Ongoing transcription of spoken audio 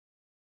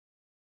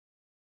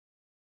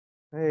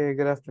Hey,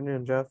 good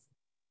afternoon, Jeff.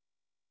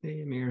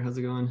 Hey Amir, how's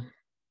it going?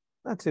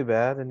 Not too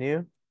bad, and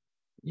you?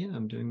 Yeah,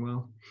 I'm doing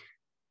well.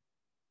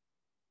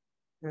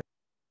 Good.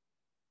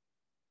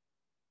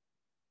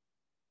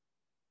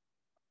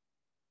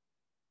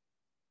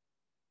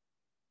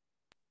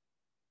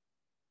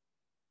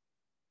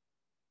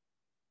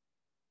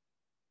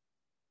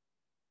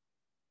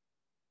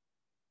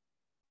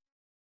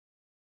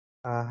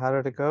 How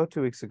did it go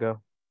 2 weeks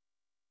ago?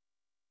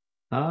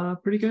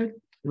 Pretty good.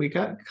 We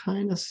got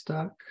kind of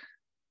stuck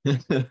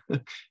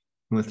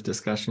with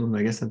discussion.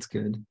 I guess that's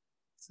good.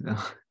 So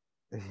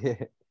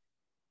let's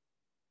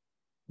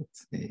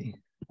see.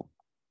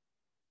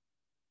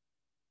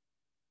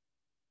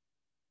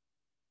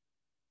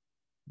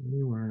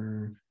 We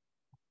were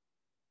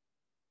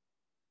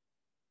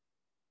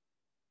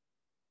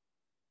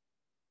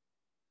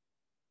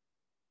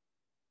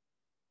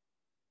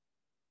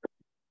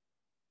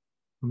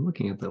I'm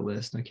looking at the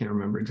list. I can't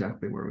remember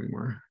exactly where we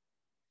were.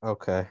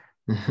 Okay.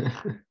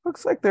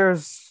 Looks like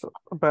there's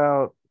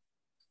about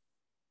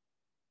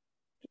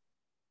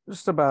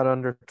just about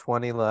under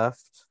 20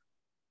 left.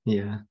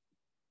 Yeah.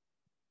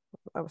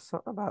 I was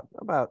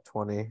about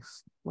 20.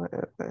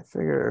 I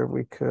figure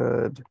we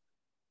could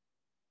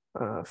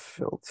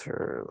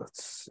filter.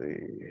 Let's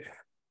see.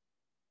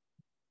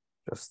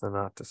 Just the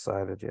not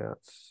decided yet.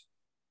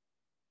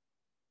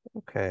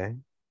 Okay.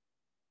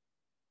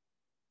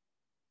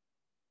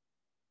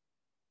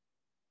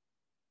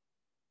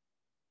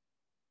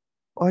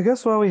 Well, I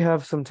guess while we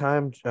have some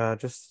time,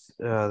 just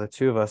the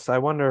two of us, I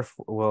wonder if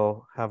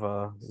we'll have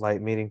a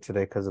light meeting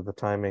today because of the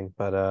timing,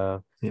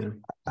 but Yeah.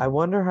 I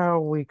wonder how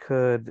we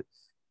could.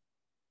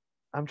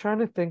 I'm trying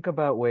to think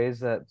about ways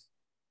that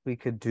we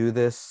could do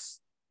this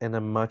in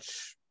a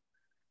much,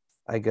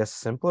 I guess,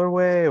 simpler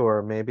way,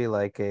 or maybe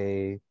like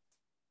I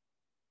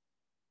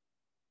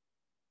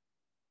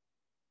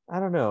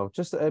don't know,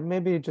 just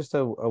maybe just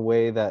a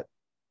way that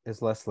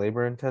is less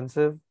labor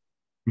intensive.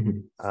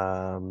 Mhm.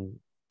 Um,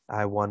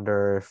 I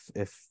wonder if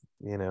if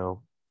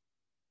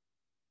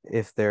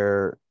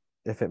there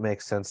if it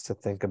makes sense to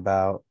think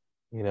about,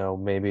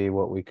 maybe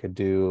what we could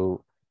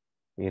do,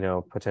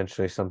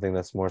 potentially something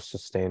that's more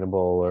sustainable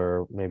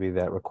or maybe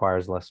that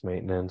requires less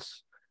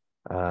maintenance.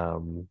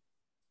 Um,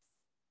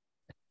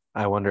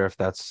 I wonder if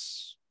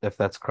that's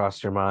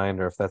crossed your mind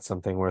or if that's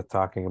something worth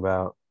talking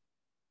about.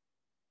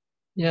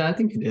 Yeah, I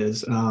think it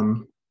is. I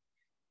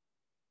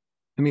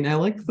mean, I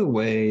like the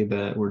way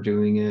that we're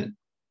doing it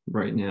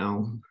right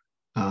now.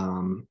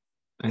 Um,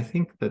 I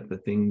think that the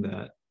thing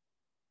that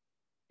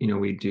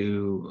we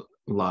do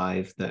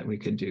live that we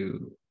could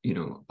do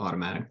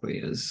automatically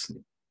is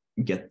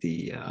get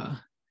the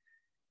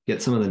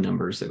get some of the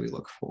numbers that we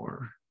look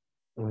for.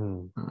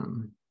 Mm,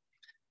 um,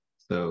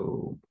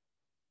 so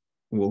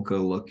we'll go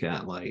look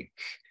at, like,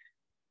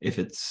 if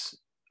it's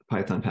a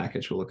Python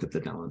package, we'll look at the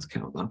downloads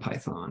count on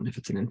Python. If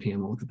it's an npm,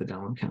 we'll look at the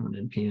download count on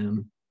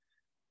npm.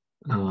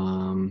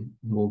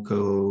 We'll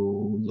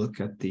go look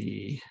at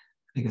the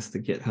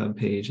GitHub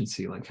page and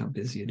see like how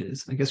busy it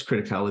is. I guess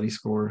criticality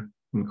score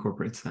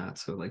incorporates that.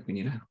 So like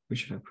we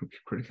should have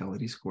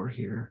criticality score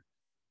here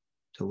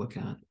to look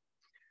at.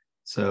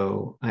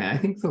 So I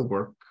think the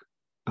work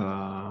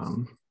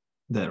um,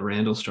 that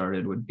Randall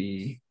started would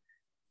be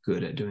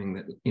good at doing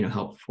that,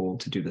 helpful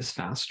to do this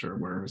faster,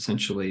 where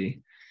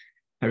essentially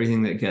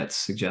everything that gets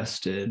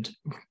suggested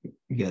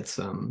gets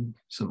some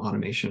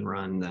automation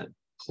run that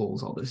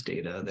pulls all this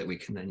data that we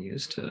can then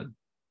use to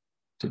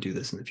do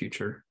this in the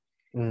future.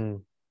 mm,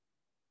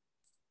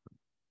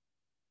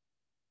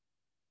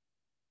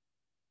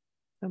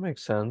 that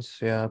makes sense.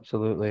 Yeah,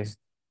 absolutely.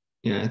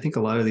 Yeah, I think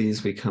a lot of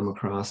these we come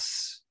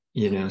across,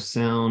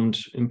 sound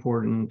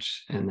important,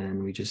 and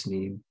then we just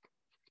need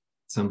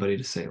somebody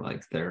to say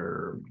like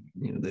that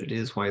it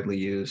is widely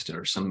used,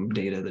 or some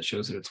data that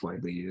shows that it's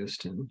widely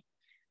used. And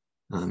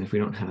if we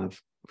don't have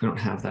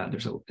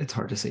that, it's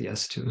hard to say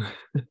yes to.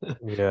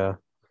 Yeah.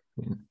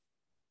 Yeah.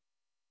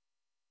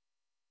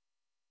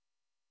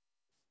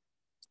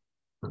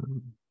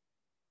 Um,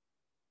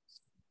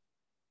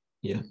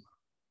 yeah.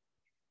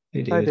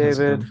 Hey Hi, David, how's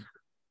it David. going?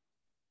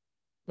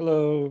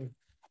 Hello.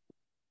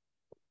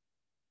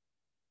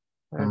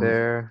 Hi Um,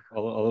 there.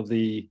 All of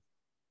the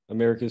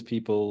America's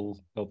people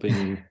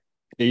helping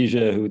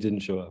Asia who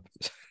didn't show up.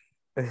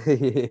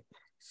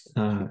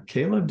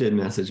 Caleb did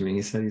message me.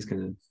 He said he's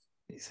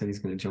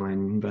gonna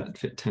join, but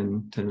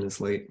 10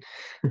 minutes late.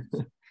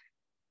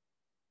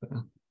 So,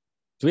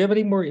 Do we have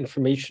any more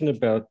information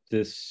about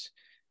this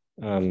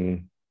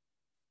um,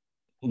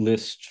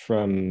 list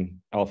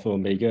from Alpha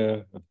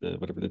Omega of the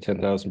whatever the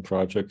 10,000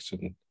 projects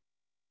and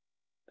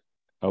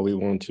how we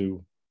want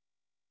to?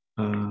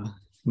 uh,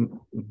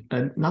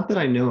 not that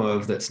I know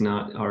of that's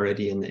not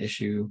already in the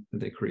issue that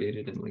they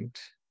created and linked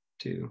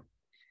to.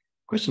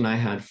 Question I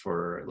had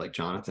for like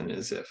Jonathan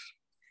is if,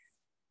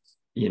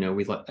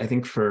 I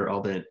think for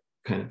all the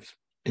kind of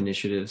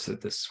initiatives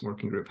that this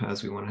working group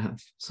has, we want to have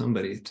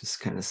somebody just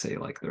kind of say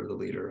like they're the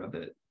leader of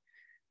it,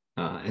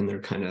 and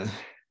they're kind of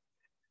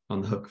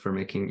on the hook for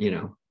making,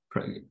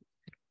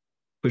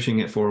 pushing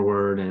it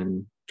forward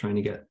and trying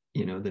to get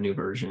the new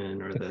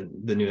version or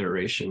the new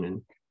iteration,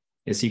 and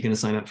is he going to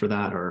sign up for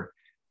that, or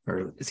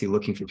is he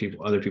looking for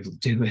other people to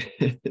do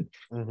it?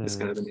 That's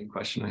kind of the main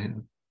question I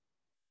have.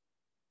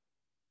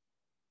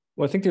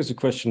 Well, I think there's a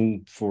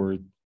question for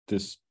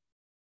this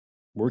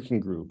working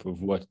group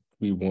of what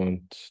we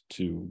want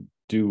to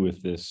do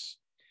with this.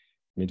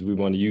 I mean, do we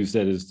want to use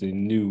that as the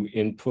new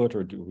input,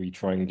 or are we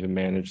trying to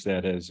manage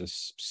that as a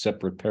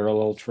separate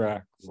parallel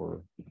track?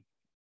 Or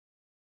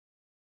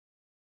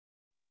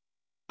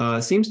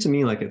it seems to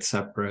me like it's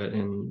separate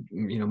and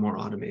more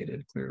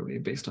automated, clearly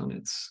based on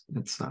its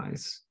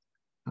size.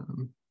 I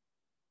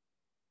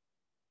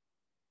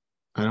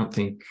don't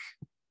think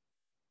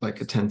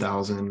like a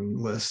 10,000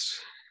 list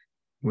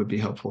would be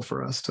helpful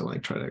for us to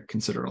like try to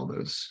consider all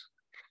those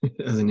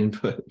as an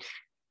input.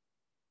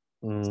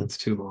 It's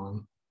too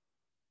long.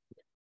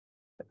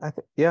 I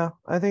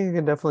think it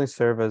can definitely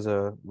serve as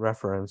a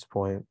reference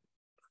point,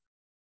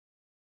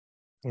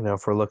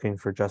 if we're looking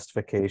for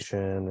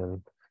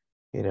justification,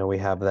 and we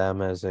have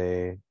them as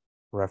a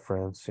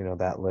reference,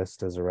 that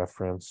list as a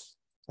reference.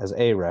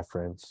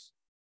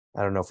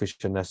 I don't know if we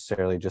should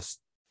necessarily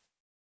just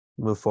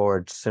move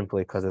forward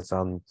simply because it's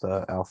on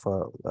the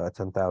alpha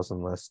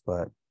 10,000 list,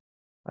 but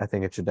I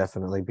think it should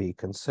definitely be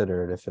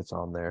considered if it's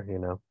on there.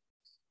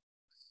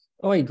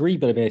 Oh, I agree,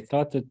 but I mean, I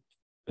thought that,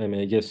 I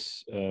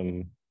guess,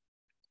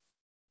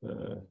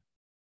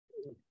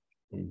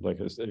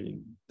 like I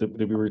said,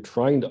 that we were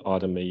trying to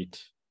automate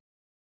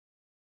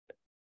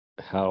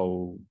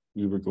how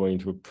we were going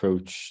to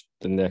approach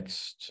the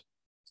next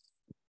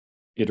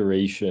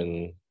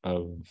iteration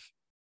of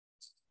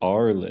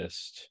our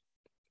list.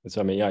 And so,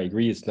 I mean, I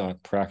agree it's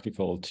not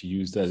practical to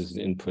use that as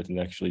an input and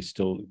actually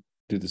still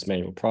do this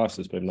manual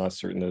process, but I'm not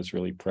certain that it's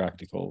really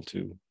practical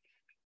to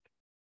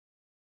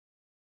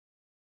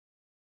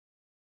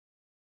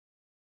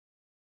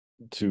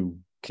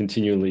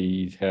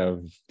continually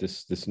have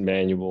this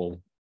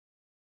manual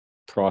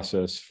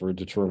process for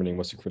determining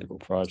what's a critical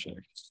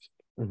project.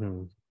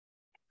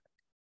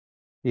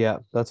 Yeah,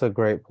 that's a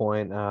great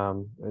point.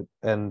 And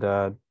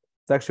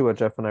it's actually what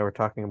Jeff and I were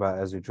talking about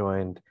as you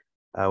joined.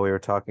 We were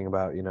talking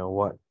about,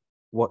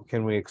 what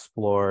can we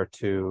explore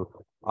to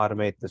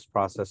automate this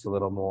process a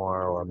little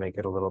more or make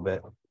it a little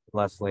bit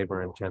less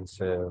labor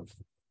intensive,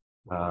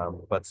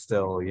 but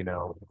still,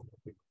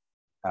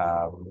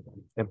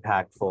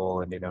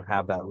 impactful and,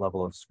 have that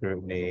level of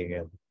scrutiny.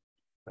 And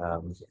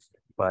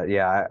but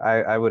yeah,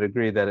 I would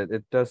agree that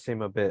it does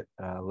seem a bit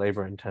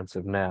labor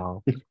intensive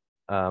now.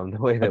 The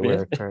way that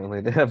we're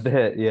currently a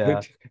bit,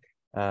 yeah.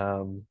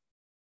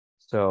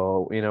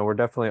 So, we're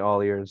definitely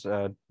all ears.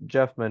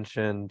 Jeff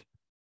mentioned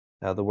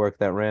the work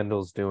that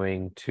Randall's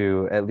doing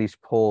to at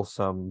least pull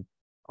some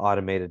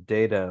automated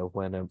data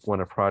when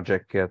a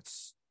project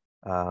gets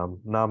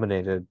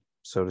nominated,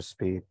 so to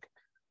speak.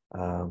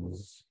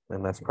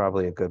 And that's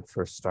probably a good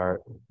first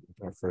start,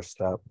 or first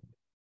step.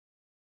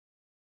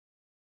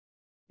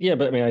 Yeah,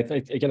 but I mean, I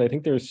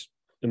think there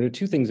are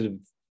two things that have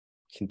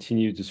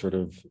continued to sort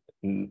of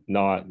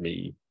knot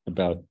me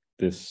about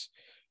this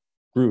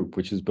group,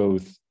 which is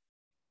both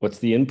what's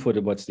the input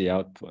and what's the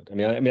output. I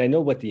mean, I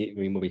know what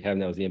we have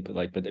now is the input,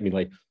 but I mean,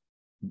 like,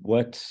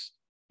 what's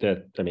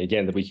that? I mean,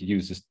 again, that we could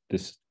use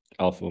this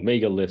alpha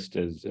omega list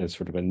as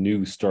sort of a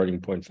new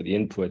starting point for the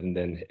input, and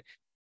then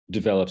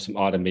develop some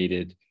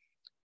automated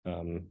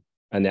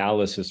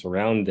analysis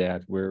around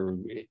that, where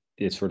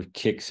it sort of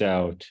kicks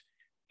out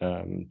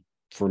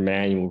for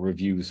manual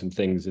review some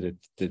things that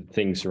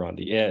things are on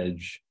the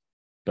edge,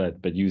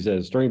 but use that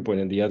as a starting point.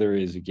 And the other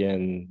is,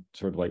 again,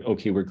 sort of like,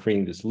 okay, we're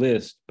creating this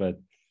list, but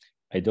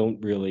I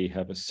don't really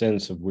have a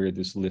sense of where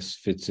this list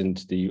fits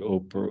into the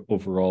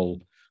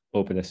overall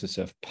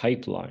OpenSSF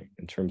pipeline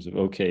in terms of,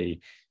 okay,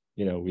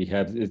 we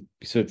have it.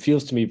 So it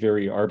feels to me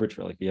very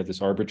arbitrary. Like we have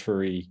this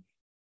arbitrary,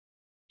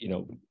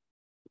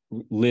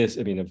 list.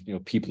 I mean,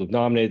 of people who've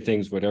nominated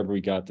things, whatever.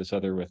 We got this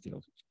other with,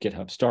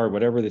 GitHub star,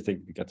 whatever they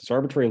think. We got this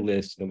arbitrary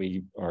list, and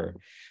we are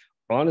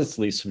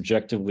honestly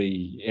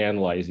subjectively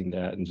analyzing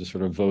that and just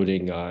sort of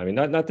voting. I mean,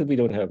 not that we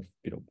don't have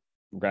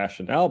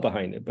rationale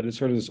behind it, but it's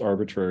sort of this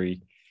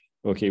arbitrary.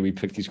 Okay, we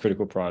pick these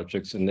critical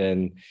projects, and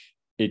then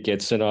it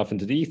gets sent off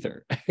into the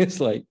ether. It's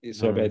like,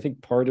 so I mean, I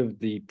think part of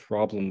the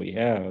problem we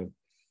have,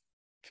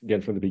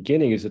 again, from the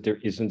beginning, is that there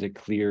isn't a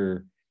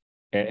clear,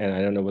 and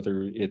I don't know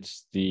whether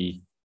it's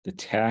the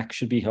TAC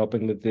should be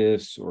helping with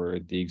this, or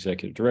the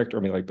executive director. I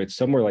mean, like, but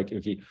somewhere like,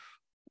 okay,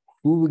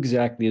 who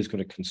exactly is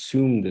going to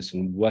consume this,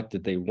 and what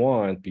did they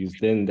want? Because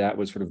then that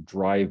would sort of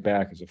drive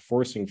back as a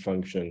forcing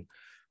function.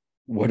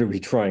 What are we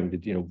trying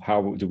to,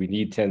 how do we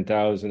need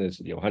 10,000? Is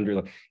it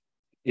 100?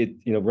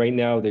 Right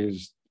now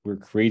we're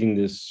creating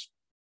this,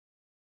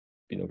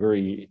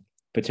 very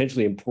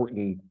potentially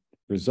important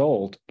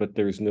result, but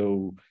there's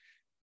no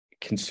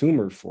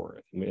consumer for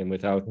it. And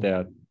without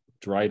that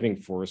driving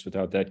force,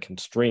 without that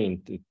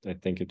constraint, I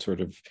think it's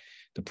sort of,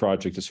 the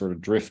project is sort of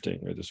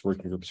drifting, or this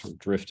working group is sort of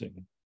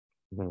drifting.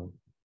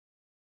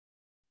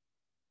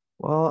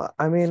 Well,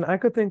 I mean, I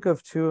could think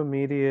of two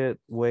immediate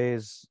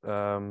ways,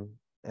 and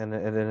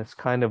it's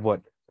kind of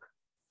what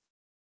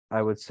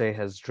I would say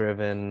has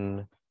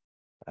driven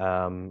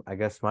I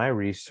guess my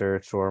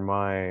research or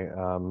my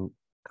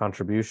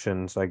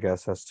contributions, I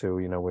guess, as to,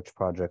 which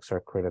projects are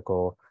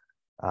critical.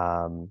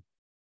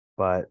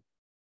 But,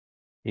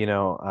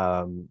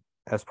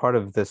 as part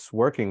of this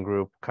working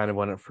group, kind of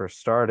when it first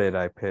started,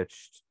 I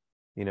pitched,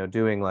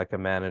 doing like a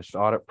managed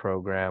audit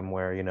program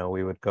where,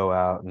 we would go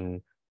out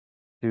and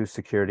do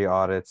security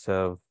audits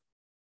of,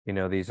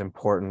 these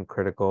important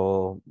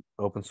critical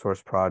open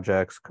source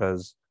projects,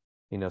 because,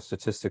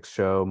 statistics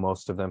show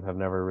most of them have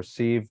never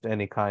received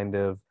any kind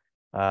of,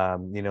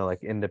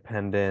 like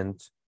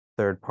independent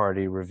third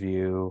party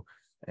review,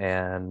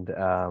 and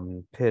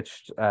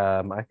pitched,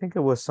 I think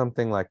it was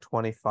something like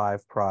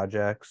 25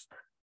 projects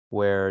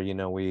where,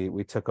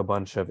 we took a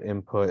bunch of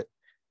input,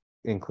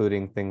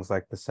 including things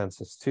like the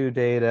Census 2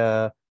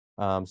 data,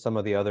 some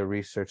of the other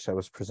research that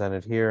was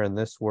presented here in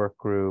this work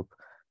group,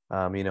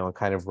 and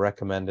kind of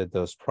recommended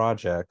those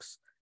projects.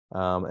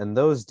 And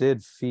those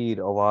did feed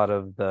a lot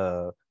of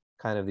the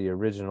kind of the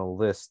original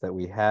list that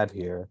we had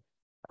here.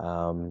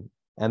 And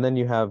then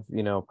you have,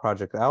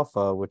 Project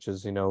Alpha, which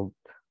is,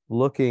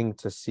 looking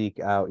to seek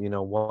out,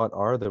 what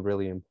are the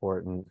really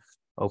important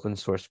open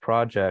source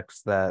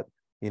projects that,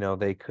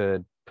 they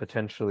could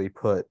potentially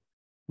put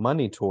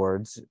money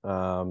towards,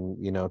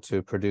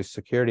 to produce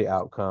security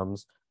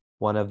outcomes.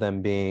 One of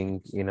them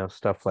being,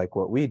 stuff like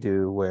what we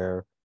do,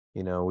 where,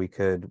 we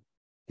could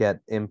get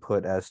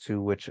input as to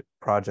which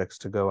projects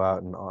to go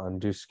out and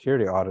do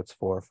security audits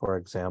for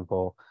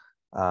example.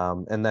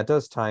 And that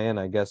does tie in,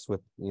 I guess,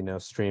 with,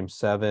 Stream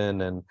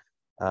 7 and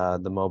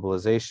the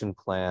mobilization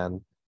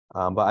plan.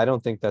 But I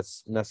don't think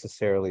that's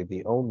necessarily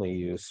the only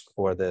use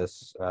for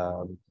this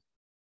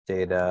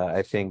data.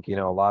 I think,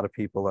 a lot of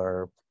people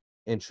are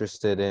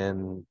interested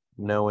in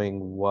knowing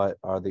what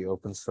are the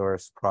open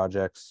source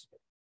projects,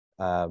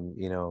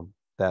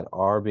 that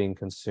are being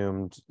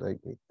consumed like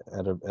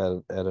at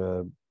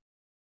a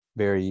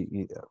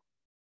very,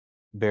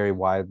 very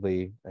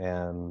widely.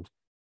 And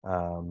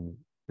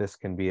this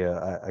can be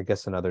I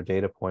guess another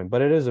data point,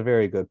 but it is a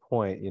very good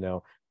point.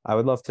 I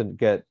would love to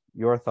get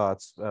your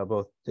thoughts,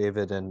 both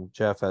David and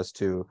Jeff, as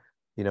to,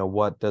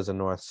 what does a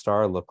North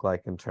Star look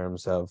like in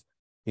terms of,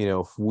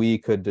 if we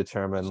could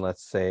determine,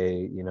 let's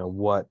say,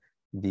 what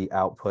the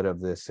output of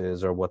this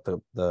is, or what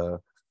the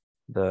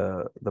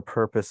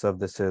purpose of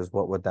this is,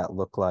 what would that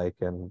look like,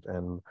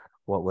 and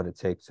what would it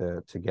take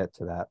to get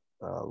to that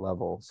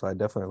level. So I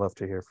definitely love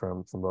to hear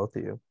from both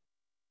of you.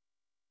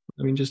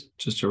 I mean, just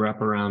to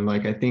wrap around,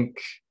 like, I think,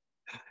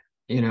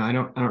 I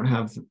don't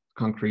have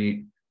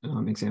concrete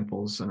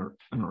examples. I don't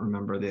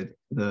remember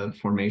the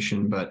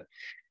formation, but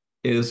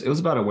it was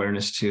about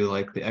awareness too.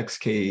 Like the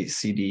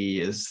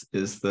XKCD is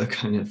the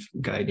kind of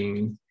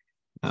guiding,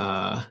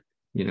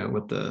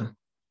 with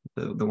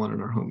the one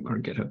on our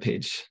GitHub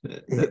page,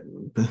 the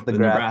graphic,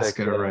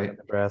 Nebraska, right?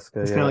 Nebraska,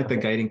 it's yeah. kind of like the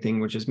guiding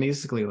thing, which is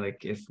basically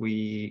like, if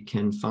we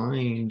can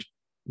find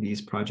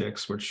these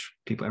projects which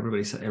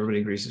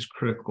everybody agrees is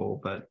critical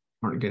but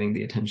aren't getting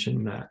the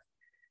attention that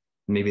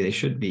maybe they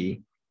should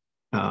be,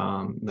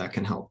 that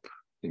can help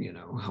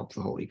help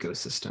the whole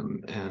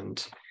ecosystem.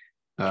 And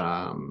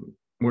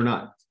we're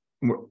not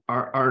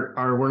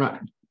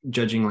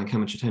judging like how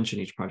much attention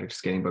each project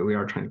is getting, but we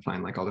are trying to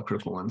find like all the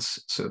critical ones,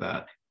 so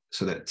that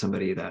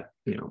somebody that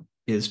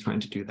is trying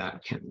to do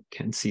that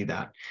can see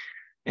that.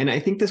 And I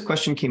think this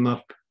question came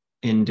up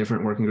in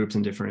different working groups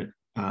and different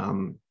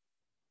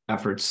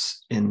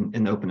efforts in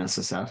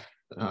OpenSSF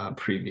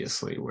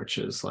previously, which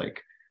is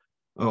like,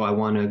 oh, I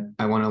want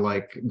to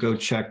like go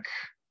check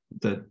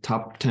the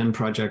top 10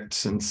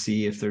 projects and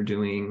see if they're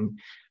doing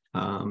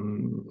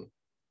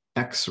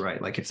X,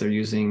 right? Like if they're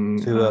using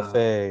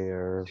 2FA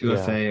or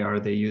 2FA, yeah. are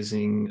they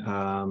using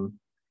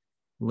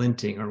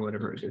linting or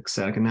whatever,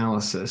 static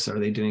analysis? Are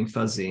they doing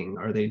fuzzing?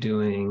 Are they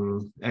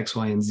doing X,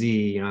 Y, and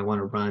Z? I want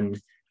to run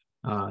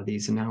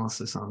these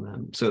analysis on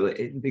them. So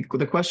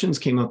the questions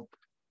came up,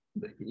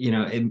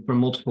 from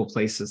multiple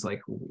places,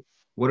 like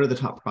what are the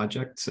top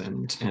projects,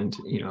 and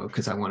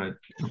because I want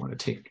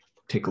to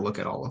take a look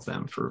at all of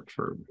them for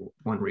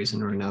one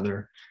reason or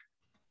another.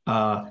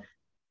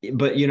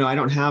 But I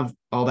don't have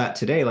all that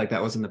today, like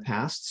that was in the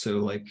past. So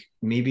like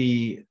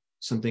maybe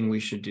something we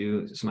should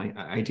do, so my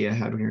idea I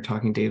had when you're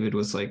talking, David,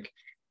 was like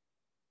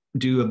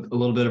do a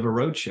little bit of a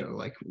roadshow.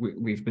 Like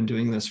we've been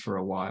doing this for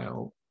a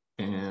while,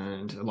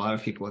 and a lot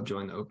of people have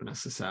joined the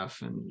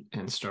OpenSSF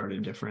and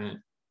started different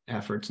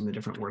efforts in the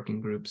different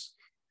working groups.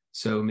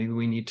 So maybe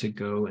we need to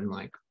go and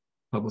like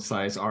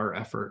publicize our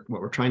effort,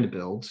 what we're trying to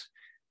build,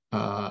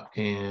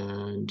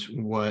 and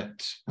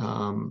what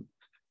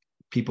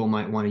people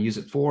might want to use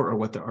it for, or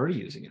what they're already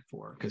using it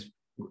for, because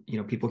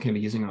people can be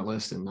using our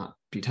list and not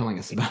be telling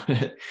us about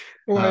it.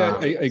 Well,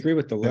 I agree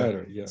with the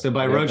latter. Yeah. So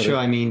by roadshow,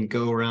 I mean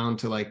go around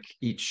to like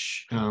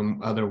each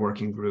other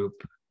working group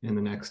in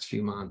the next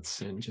few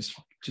months and just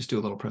do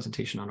a little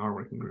presentation on our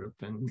working group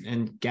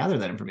and gather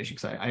that information,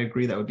 because I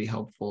agree that would be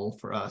helpful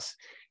for us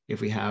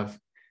if we have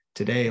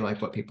today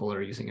like what people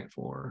are using it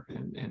for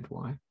and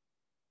why.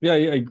 Yeah,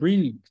 I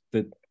agree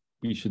that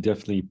we should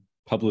definitely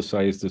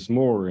publicize this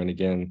more. And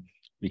again,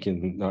 we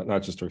can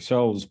not just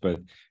ourselves, but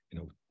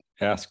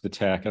ask the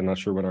TAC, I'm not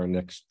sure when our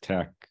next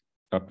TAC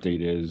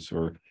update is,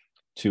 or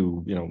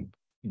to,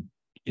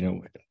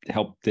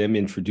 help them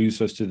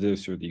introduce us to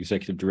this, or the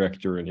executive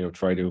director, and,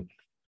 try to,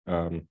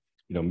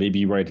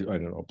 maybe write, I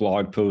don't know, a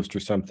blog post or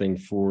something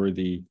for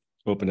the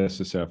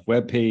OpenSSF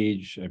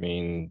webpage. I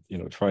mean,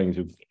 trying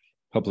to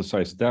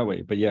publicize it that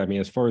way. But yeah, I mean,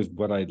 as far as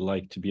what I'd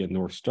like to be a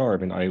North Star, I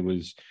mean, I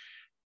was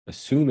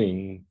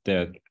assuming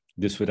that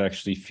this would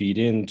actually feed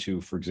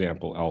into, for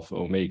example, Alpha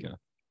Omega,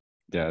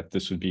 that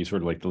this would be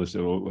sort of like the list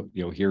of,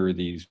 here are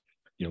these,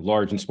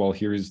 large and small,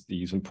 here's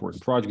these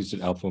important projects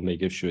that Alpha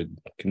Omega should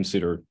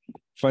consider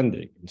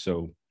funding. And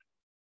so,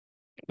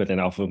 but then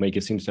Alpha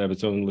Omega seems to have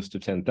its own list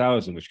of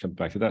 10,000, which comes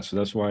back to that. So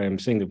that's why I'm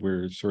saying that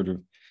we're sort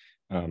of,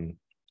 and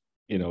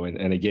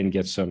again,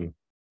 get some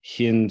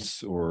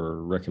hints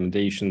or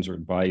recommendations or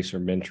advice or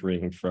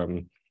mentoring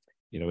from,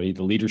 the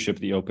leadership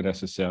of the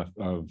OpenSSF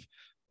of,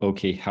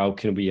 okay, how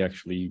can we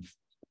actually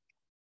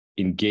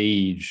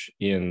engage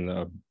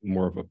in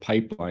more of a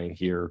pipeline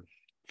here,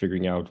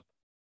 figuring out,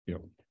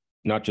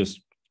 not just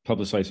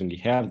publicizing we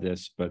have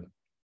this, but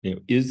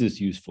is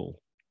this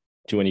useful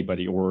to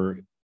anybody? Or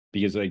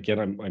because again,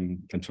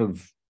 I'm sort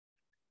of,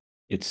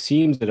 it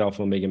seems that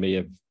Alpha Omega may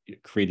have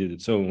created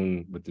its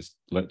own, with this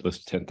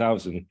list of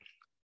 10,000,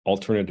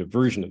 alternative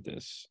version of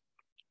this,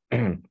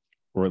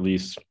 or at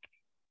least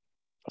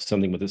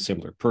something with a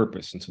similar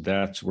purpose. And so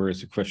that's where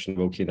it's a question of,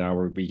 okay, now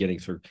are we getting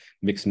sort of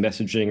mixed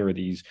messaging, or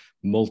these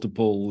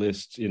multiple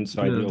lists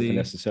inside the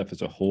OpenSSF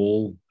as a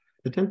whole?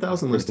 The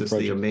 10,000 list is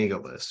project? the Omega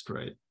list,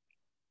 right?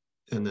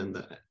 And then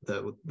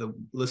the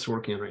list we're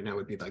working on right now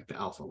would be like the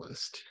Alpha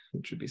list,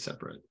 which would be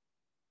separate.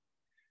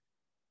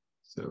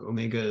 So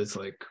Omega is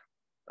like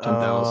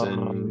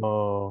 10,000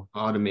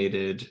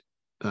 automated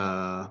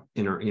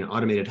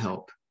automated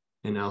help,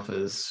 and Alpha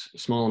is a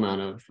small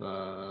amount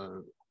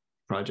of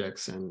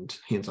projects and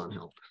hands-on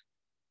help.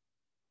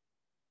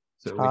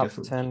 So top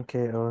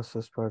 10K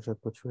OSS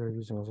project, which we are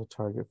using as a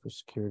target for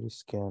security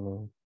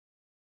scanning.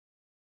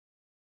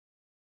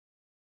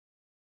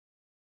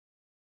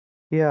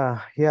 Yeah,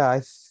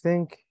 I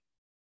think,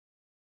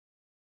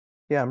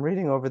 I'm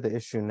reading over the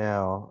issue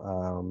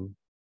now.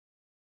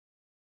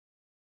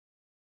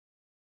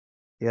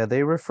 Yeah,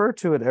 they refer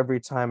to it every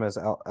time as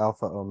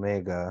Alpha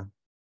Omega.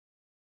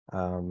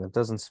 It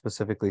doesn't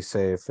specifically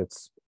say if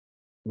it's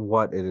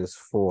what it is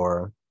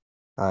for.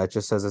 It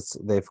just says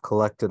they've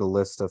collected a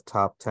list of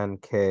top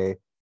 10K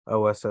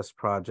OSS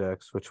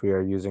projects, which we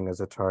are using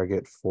as a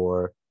target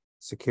for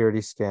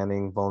security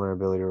scanning,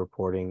 vulnerability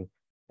reporting,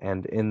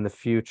 and in the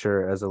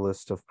future as a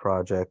list of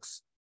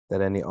projects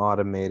that any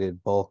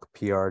automated bulk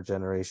PR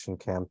generation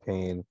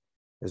campaign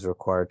is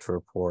required to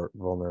report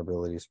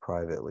vulnerabilities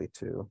privately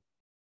to.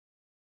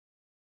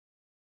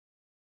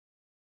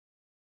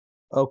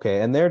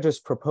 Okay, and they're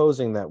just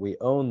proposing that we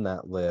own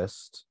that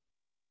list,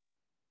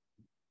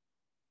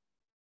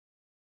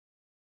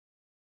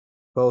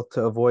 both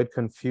to avoid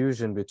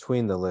confusion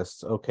between the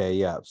lists. Okay,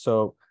 yeah.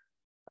 So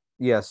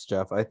yes,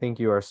 Jeff, I think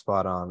you are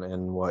spot on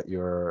in what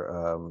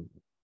you're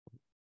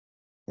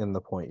in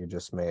the point you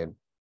just made.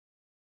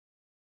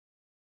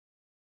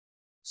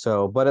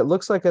 So, but it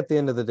looks like at the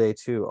end of the day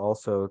too,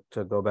 also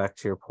to go back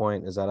to your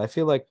point, is that I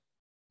feel like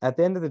at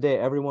the end of the day,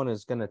 everyone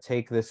is going to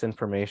take this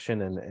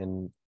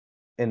information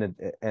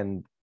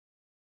and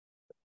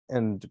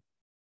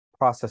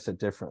process it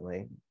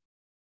differently.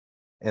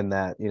 In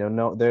that,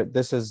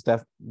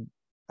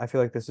 I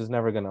feel like this is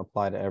never going to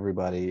apply to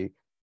everybody.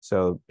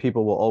 So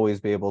people will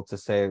always be able to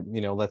say,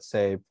 let's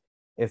say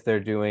if they're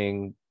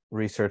doing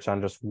research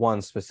on just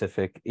one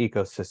specific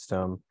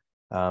ecosystem,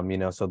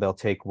 so they'll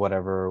take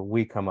whatever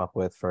we come up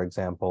with, for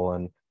example,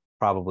 and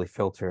probably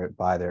filter it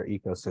by their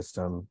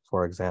ecosystem,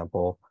 for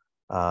example.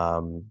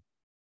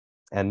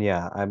 And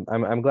yeah,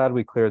 I'm glad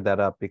we cleared that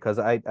up, because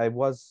I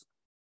was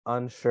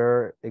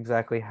unsure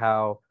exactly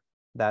how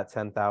that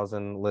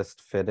 10,000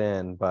 list fit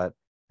in, but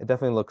it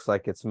definitely looks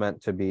like it's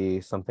meant to be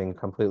something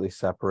completely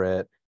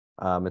separate.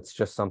 It's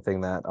just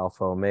something that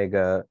Alpha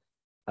Omega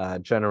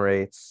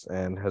generates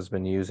and has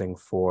been using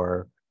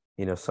for,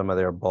 some of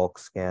their bulk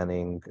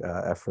scanning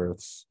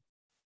efforts,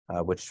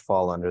 which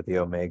fall under the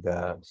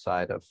Omega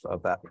side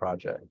of that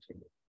project.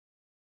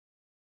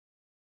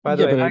 By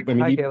the way, hi,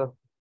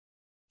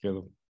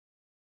 Caleb.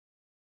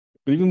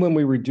 But even when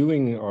we were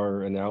doing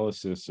our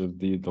analysis of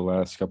the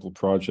last couple of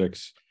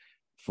projects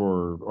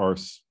for our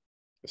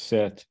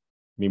set,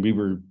 I mean, we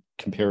were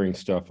comparing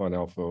stuff on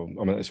Alpha,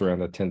 it's around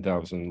the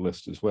 10,000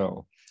 list as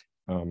well,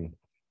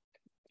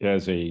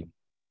 as a,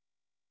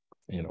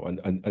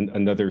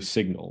 another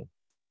signal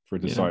for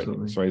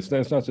deciding. So it's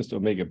not just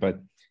Omega, but I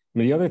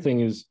mean, the other thing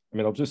is,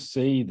 I'll just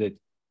say that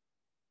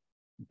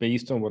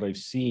based on what I've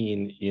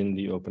seen in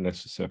the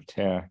OpenSSF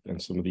TAC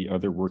and some of the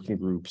other working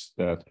groups,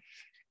 that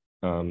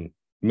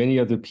many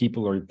other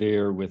people are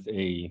there with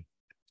a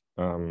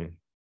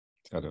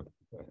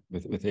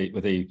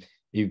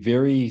a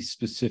very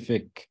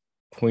specific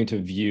point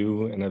of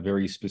view and a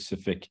very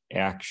specific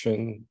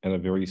action and a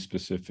very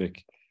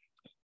specific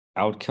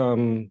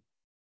outcome,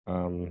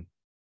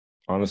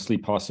 honestly,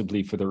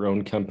 possibly for their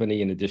own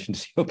company in addition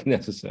to the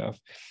OpenSSF.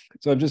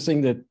 So I'm just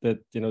saying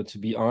that to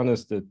be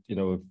honest,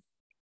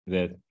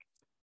 that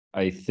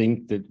I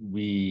think that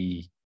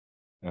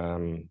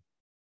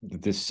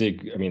this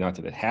SIG, I mean, not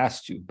that it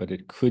has to, but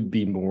it could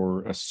be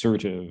more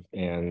assertive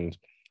and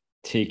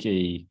take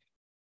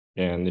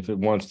and if it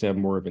wants to have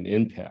more of an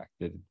impact,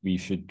 that we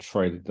should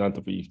try to, not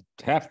that we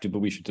have to, but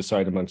we should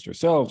decide amongst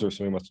ourselves, or if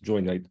somebody wants to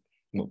join, like,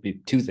 will be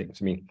two things.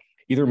 I mean,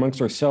 either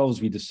amongst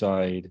ourselves, we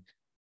decide,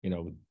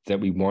 that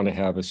we want to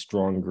have a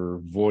stronger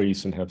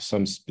voice and have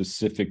some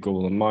specific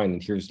goal in mind.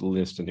 And here's the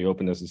list, and the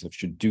OpenSSF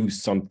should do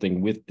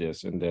something with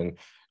this and then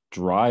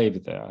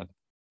drive that.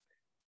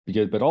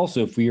 But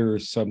also if we are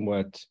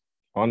somewhat,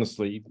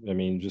 honestly, I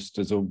mean, just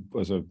as a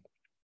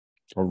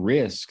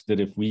risk that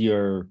if we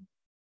are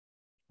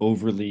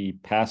overly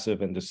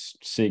passive and the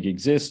SIG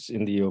exists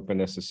in the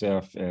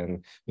OpenSSF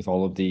and with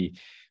all of the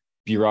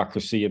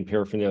bureaucracy and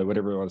paraphernalia,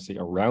 whatever you want to say,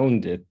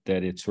 around it,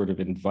 that it sort of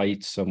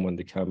invites someone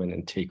to come in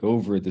and take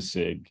over the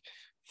SIG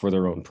for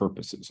their own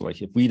purposes.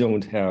 Like if we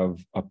don't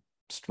have a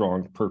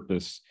strong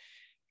purpose,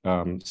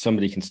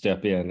 somebody can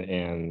step in,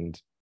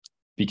 and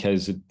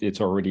because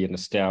it's already an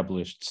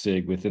established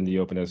SIG within the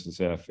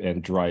OpenSSF,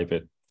 and drive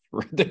it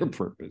for their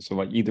purpose. So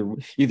like either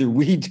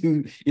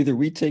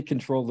we take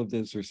control of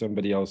this, or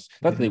somebody else.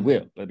 Not that they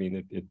will. I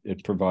mean,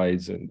 it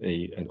provides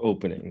an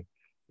opening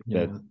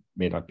that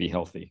may not be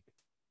healthy.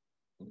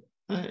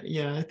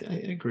 Yeah, I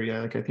agree.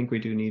 I think we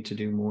do need to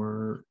do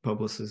more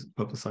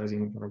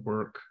publicizing our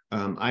work.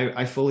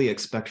 I fully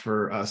expect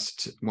for us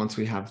to, once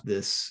we have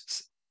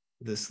this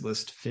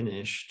list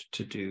finished,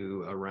 to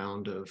do a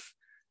round of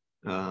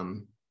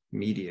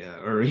media,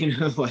 or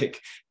like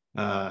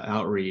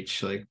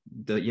outreach, like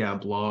the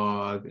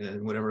blog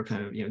and whatever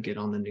kind of, get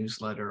on the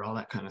newsletter, all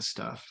that kind of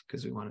stuff,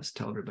 because we want to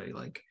tell everybody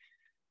like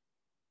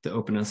the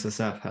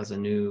OpenSSF has a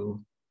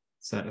new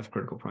set of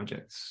critical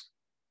projects,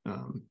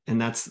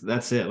 and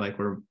that's it. Like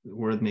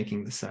we're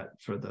making the set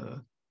for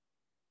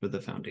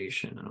the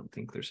foundation. I don't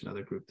think there's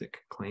another group that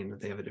could claim that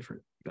they have a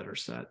better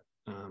set,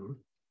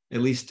 at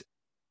least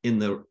in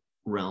the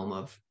realm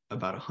of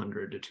about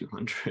 100 to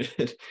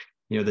 200.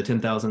 The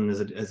 10,000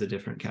 is a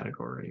different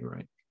category,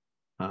 right?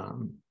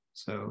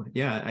 So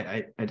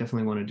yeah, I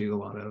definitely want to do a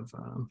lot of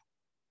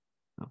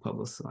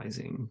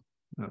publicizing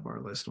of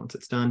our list once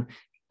it's done.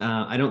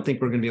 I don't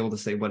think we're going to be able to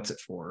say what's it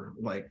for,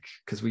 like,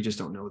 because we just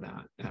don't know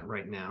that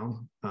right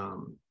now.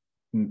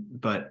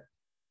 But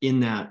in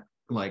that,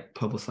 like,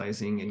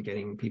 publicizing and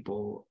getting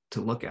people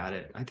to look at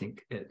it, I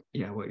think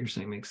what you're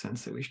saying makes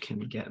sense, that we can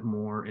get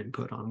more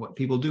input on what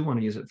people do want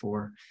to use it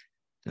for,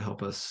 to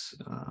help us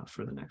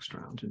for the next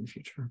round in the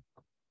future.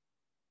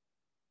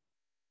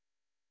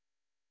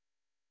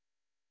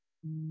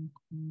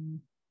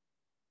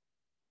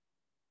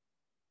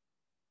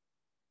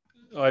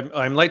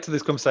 I'm late to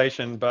this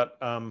conversation, but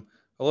I'll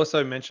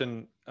also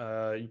mention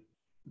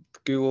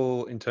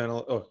Google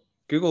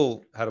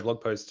had a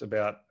blog post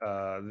about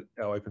our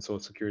open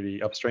source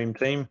security upstream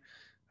team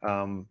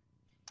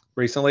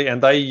recently,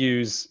 and they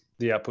use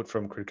the output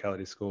from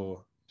criticality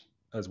score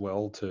as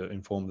well to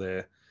inform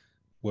their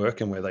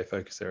work and where they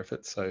focus their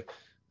efforts. So,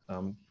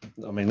 I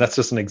mean, that's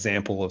just an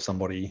example of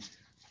somebody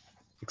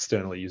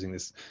externally using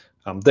this.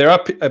 There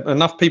are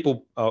enough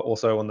people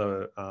also on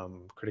the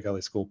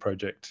criticality score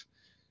project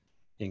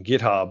in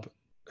GitHub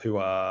who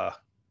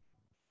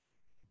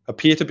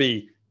appear to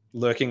be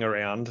lurking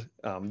around,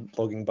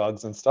 logging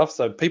bugs and stuff.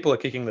 So people are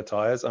kicking the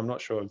tires. I'm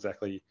not sure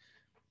exactly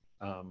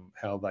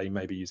how they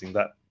may be using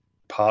that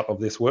part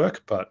of this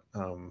work, but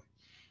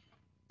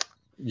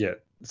yeah,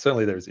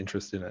 certainly there is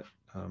interest in it.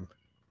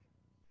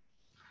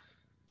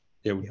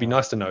 It would be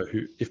nice to know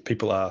if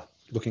people are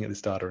looking at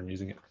this data and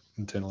using it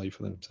internally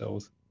for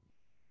themselves.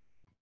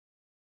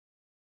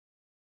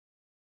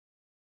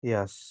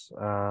 Yes.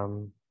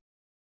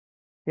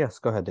 Yes,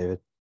 go ahead, David.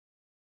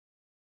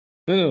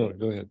 No,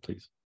 go ahead,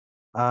 please.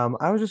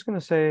 I was just going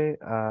to say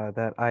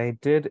that I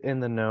did in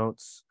the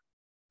notes,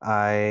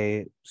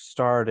 I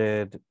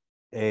started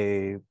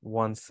a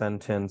one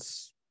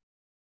sentence,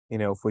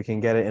 if we can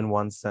get it in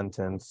one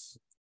sentence,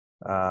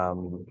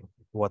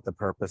 what the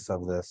purpose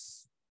of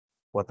this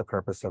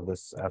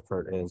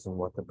effort is and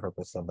what the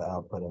purpose of the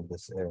output of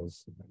this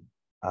is.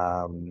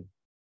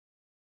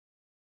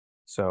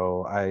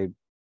 So I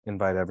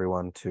invite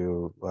everyone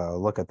to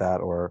look at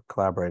that or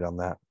collaborate on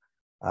that.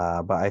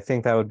 But I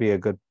think that would be a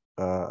good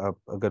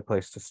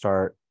place to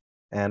start.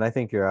 And I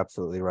think you're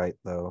absolutely right,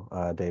 though,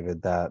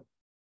 David, that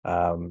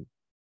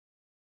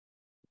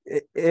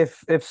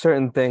if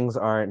certain things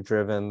aren't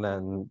driven,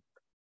 then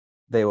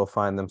they will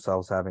find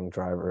themselves having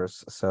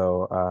drivers.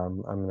 So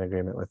I'm in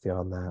agreement with you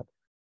on that.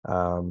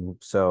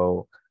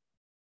 So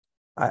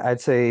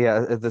I'd say,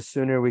 the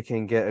sooner we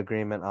can get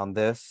agreement on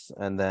this,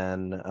 and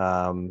then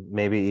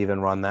maybe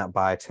even run that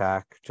by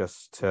TAC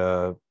just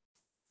to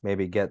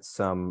maybe get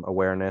some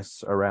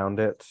awareness around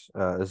it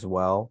as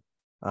well.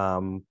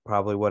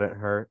 Probably wouldn't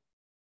hurt.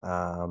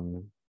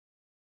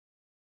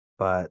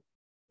 But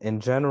in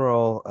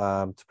general,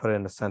 to put it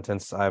in a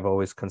sentence, I've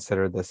always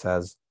considered this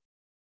as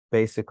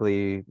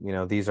basically,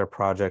 these are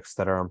projects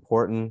that are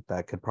important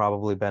that could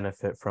probably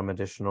benefit from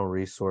additional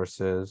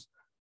resources.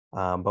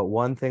 But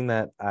one thing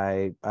that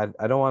I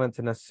don't want it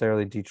to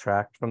necessarily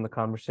detract from the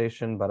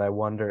conversation, but I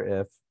wonder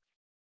if,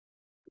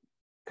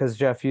 because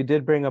Jeff, you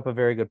did bring up a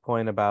very good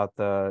point about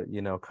the,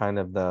 kind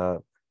of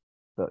the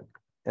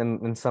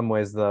in some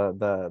ways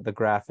the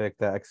graphic,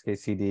 the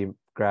XKCD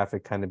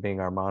graphic kind of being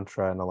our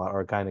mantra and a lot,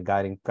 or kind of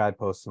guiding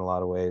guideposts in a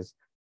lot of ways.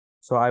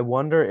 So I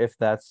wonder if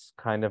that's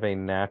kind of a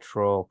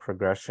natural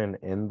progression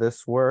in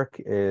this work,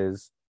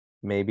 is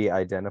maybe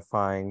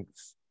identifying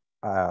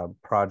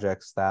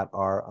projects that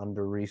are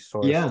under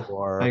resourced Yeah, I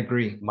or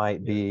agree.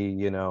 might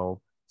Yeah. be,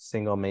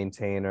 single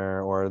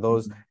maintainer, or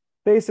those Mhm.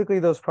 basically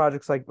those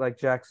projects like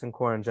Jackson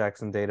Core and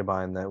Jackson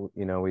Databine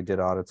that we did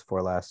audits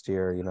for last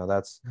year.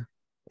 That's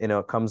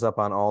it comes up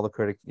on all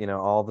the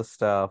all the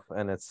stuff,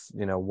 and it's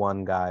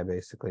one guy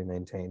basically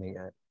maintaining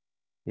it.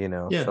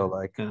 Yeah, So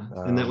like yeah,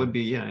 and that would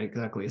be, yeah,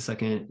 exactly, a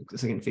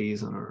second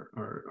phase on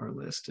our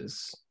list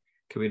is,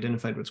 okay, we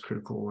identified what's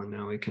critical, and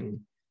now we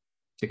can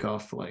tick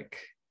off like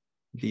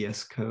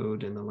VS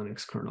Code and the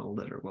Linux kernel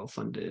that are well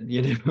funded,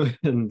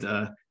 and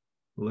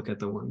look at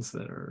the ones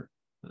that are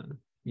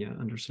yeah,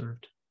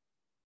 underserved.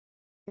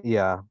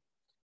 yeah.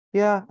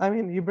 Yeah, I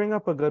mean, you bring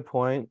up a good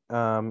point.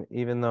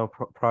 Even though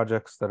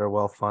projects that are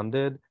well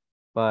funded,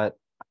 but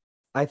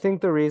I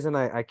think the reason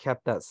I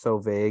kept that so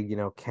vague,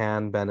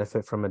 can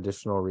benefit from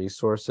additional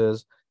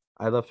resources.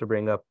 I'd love to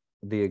bring up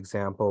the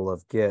example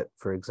of Git,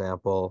 for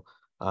example.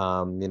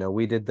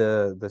 We did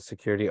the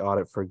security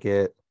audit for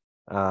Git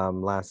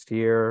last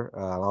year.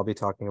 I'll be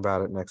talking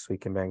about it next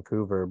week in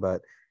Vancouver,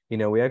 but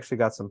we actually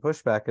got some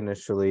pushback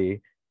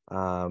initially,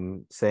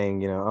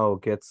 saying, oh,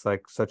 Git's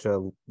like such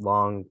a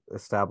long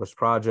established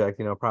project,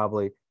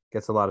 probably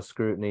gets a lot of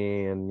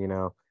scrutiny,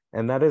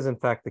 and that is in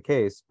fact the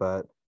case,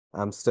 but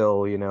I'm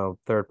still,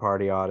 third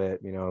party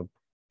audit,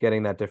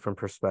 getting that different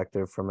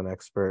perspective from an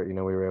expert, we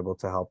were able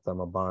to help them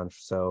a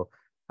bunch. So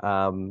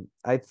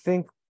I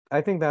think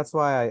that's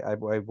why I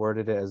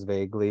worded it as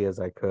vaguely as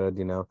I could,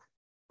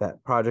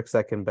 that projects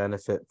that can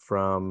benefit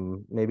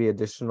from maybe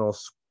additional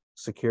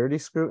security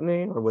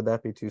scrutiny, or would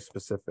that be too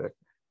specific?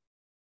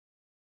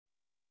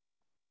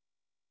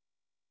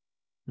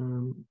 I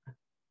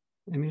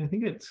mean, I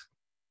think it's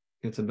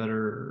a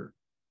better,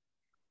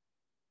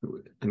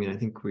 I mean, I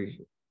think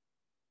we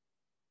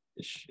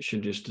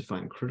should just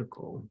define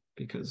critical,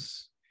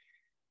 because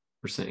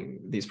we're saying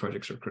these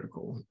projects are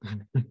critical.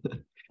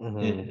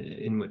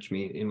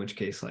 Mhm. in which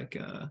case, like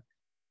a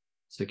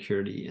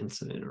security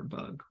incident or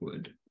bug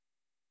would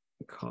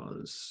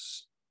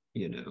cause,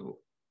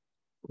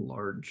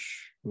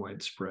 large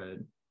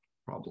widespread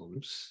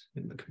problems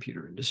in the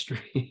computer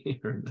industry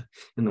or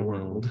in the Mhm.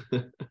 world.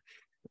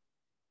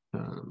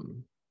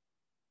 um,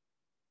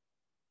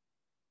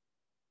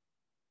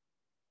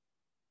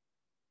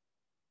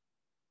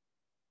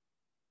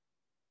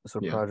 So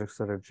yeah, projects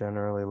that are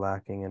generally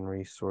lacking in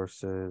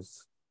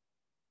resources.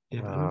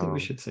 yeah, I don't think we Um,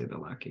 should say the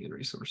lacking in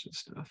resources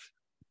stuff.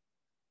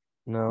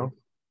 no.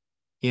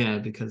 Yeah,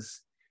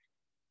 because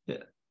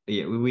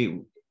yeah,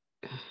 we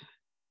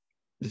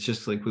it's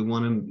just like we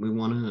want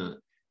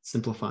to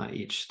simplify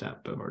each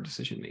step of our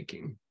decision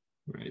making,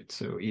 right?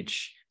 So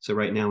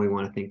right now we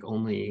want to think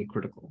only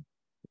critical,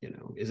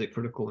 is it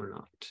critical or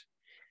not,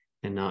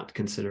 and not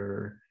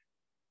consider,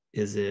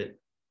 is it,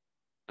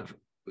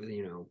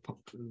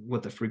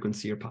 what the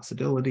frequency or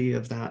possibility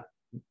of that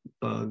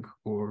bug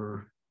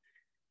or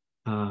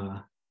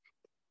uh,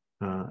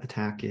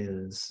 attack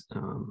is,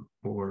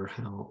 or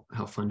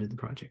how funded the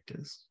project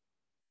is.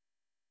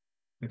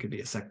 That could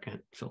be a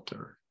second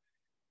filter,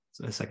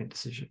 a second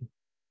decision.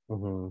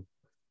 Hmm.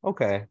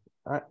 Okay.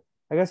 I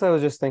guess I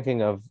was just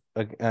thinking of,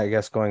 I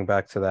guess going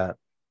back to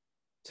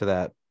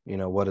that,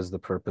 what is the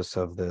purpose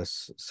of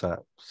this set?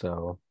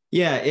 So,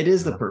 Yeah, it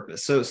is the uh,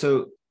 purpose.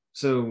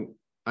 So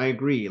I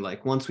agree.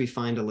 Like, once we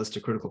find a list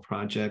of critical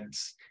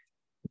projects,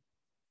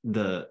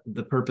 the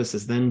purpose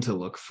is then to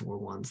look for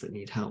ones that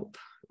need help,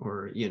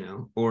 or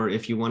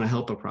if you want to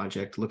help a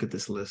project, look at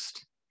this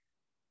list,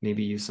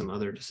 maybe use some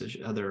other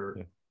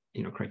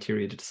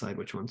criteria to decide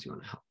which ones you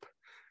want to help.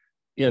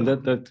 Yeah, and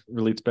that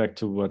relates back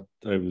to what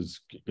I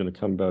was going to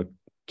come about,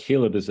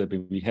 Caleb, is that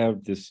we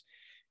have this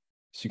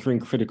securing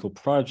critical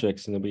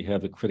projects, and then we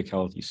have the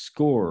criticality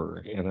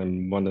score. And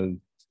I'm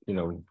wondering,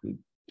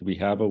 do we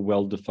have a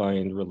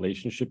well-defined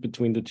relationship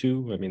between the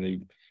two? I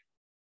mean,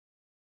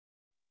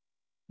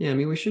 Yeah, I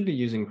mean, we should be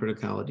using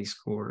criticality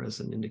score as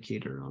an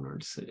indicator on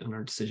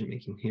our decision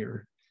making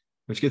here,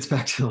 which gets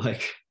back to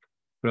like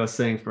what I was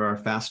saying, for our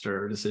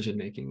faster decision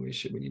making, we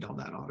need all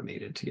that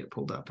automated to get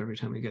pulled up every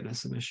time we get a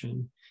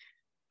submission.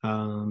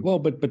 well,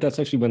 but that's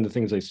actually one of the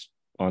things I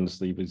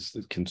honestly was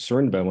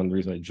concerned about. One of the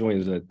reasons I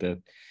joined is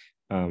that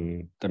I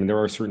mean, there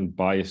are certain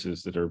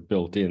biases that are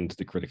built into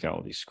the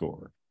criticality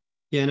score.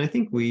 Yeah, and I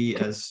think we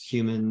as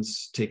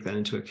humans take that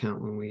into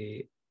account when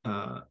we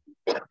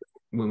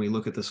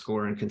look at the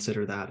score and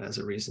consider that as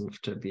a reason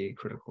to be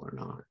critical or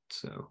not.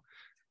 So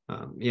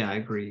yeah, I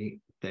agree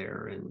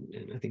there,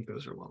 and I think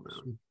those are well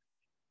known.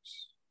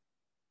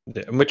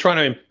 Yeah, and we're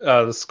trying to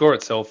the score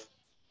itself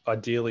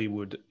ideally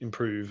would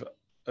improve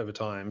over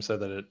time so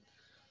that it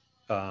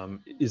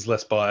is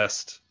less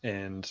biased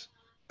and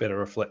better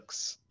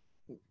reflects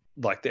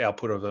like the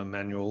output of a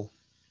manually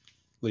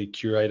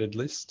curated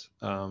list.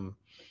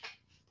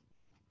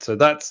 So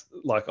that's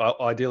like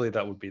ideally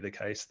that would be the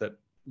case, that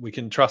we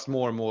can trust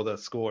more and more the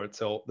score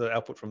itself, the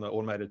output from the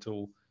automated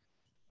tool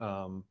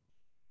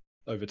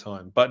over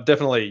time. But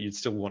definitely you'd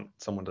still want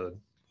someone to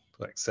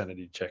like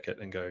sanity check it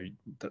and go,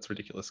 that's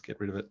ridiculous, get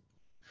rid of it.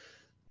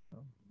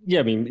 Yeah,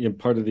 I mean,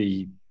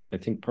 I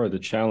think part of the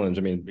challenge,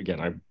 I mean,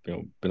 again, I've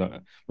been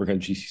working on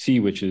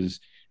GCC, which is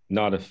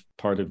not a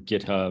part of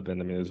GitHub,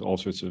 and I mean, there's all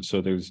sorts of,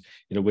 so there's,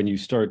 when you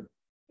start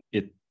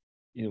it,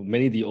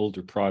 many of the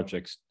older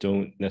projects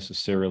don't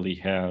necessarily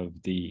have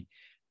the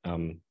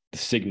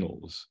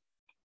signals,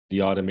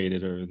 the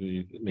automated or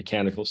the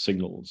mechanical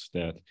signals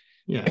that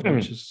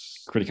which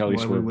is criticality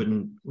why score.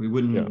 we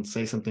wouldn't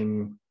say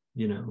something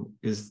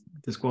is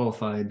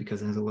disqualified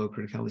because it has a low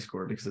criticality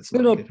score because it's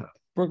not GitHub.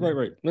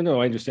 Right.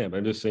 No, I understand, but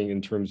I'm just saying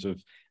in terms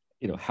of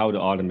how to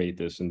automate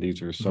this, and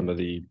these are some of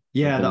the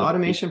the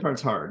automation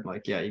part's hard.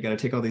 Like, you got to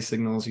take all these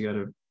signals. You got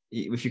to,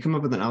 if you come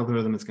up with an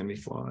algorithm, it's going to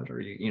be flawed, or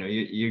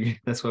you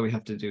that's why we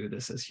have to do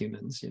this as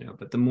humans.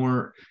 But the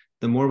more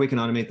we can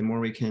automate, the more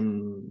we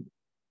can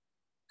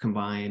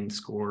combine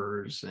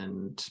scores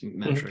and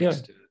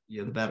metrics to,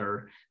 the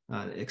better.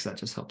 Because that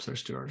just helps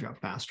us do our job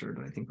faster.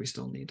 But I think we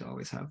still need to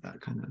always have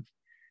that kind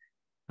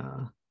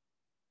of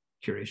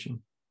curation.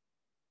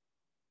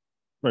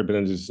 Right, but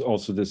then there's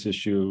also this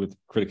issue with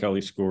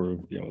criticality score.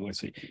 Let's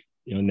say,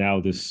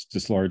 now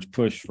this large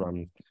push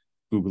from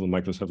Google and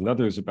Microsoft and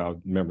others about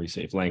memory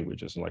safe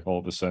languages, and like all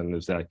of a sudden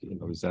is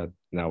that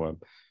now a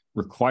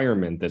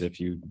requirement that if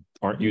you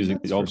aren't using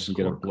it, you also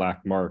get a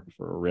black mark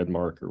or a red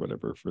mark or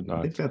whatever for not.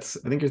 I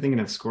think you're thinking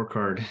of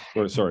scorecard.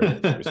 Or sorry.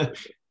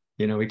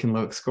 We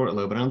can score it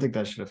low, but I don't think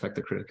that should affect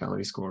the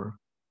criticality score.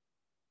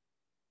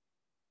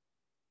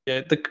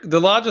 Yeah, the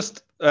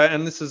largest,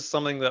 and this is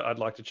something that I'd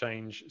like to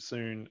change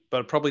soon,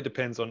 but it probably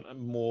depends on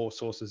more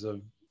sources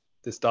of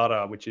this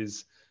data, which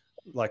is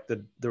like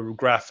the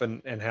graph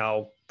and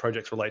how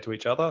projects relate to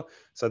each other.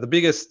 So the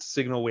biggest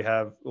signal we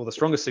have, or the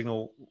strongest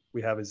signal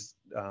we have, is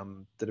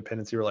the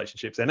dependency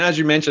relationships. And as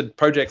you mentioned,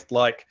 projects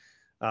like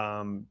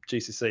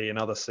GCC and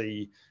other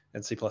C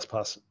and C++,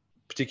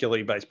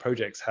 particularly based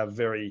projects, have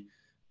very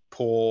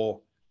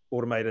poor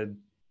automated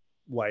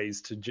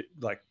ways to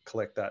like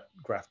collect that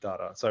graph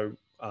data. So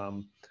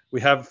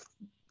we have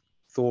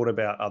thought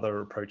about other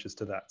approaches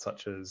to that,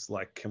 such as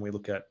like, can we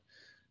look at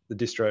the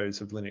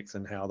distros of Linux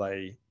and how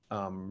they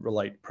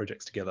relate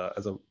projects together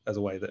as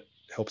a way that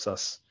helps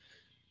us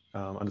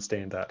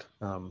understand that.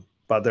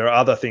 But there are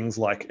other things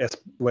like as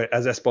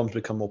SBOMs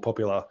become more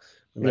popular,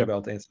 we may be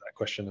able to answer that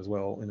question as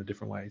well in a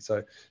different way.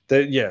 So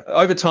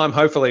over time,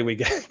 hopefully we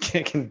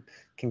can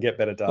get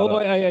better data. Oh,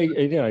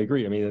 I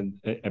agree.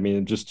 I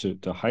mean, just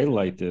to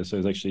highlight this, I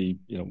was actually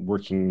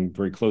working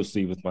very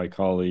closely with my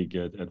colleague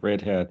at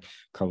Red Hat,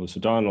 Carlos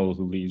O'Donnell,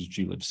 who leads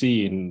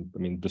glibc, and I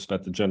mean,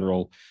 despite the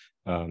general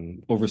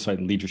oversight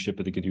and leadership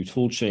of the GNU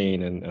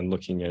toolchain, and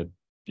looking at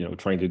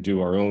trying to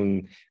do our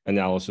own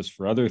analysis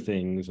for other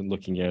things, and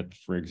looking at,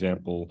 for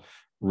example,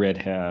 Red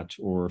Hat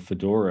or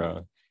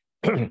Fedora.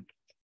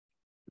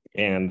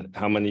 And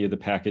how many of the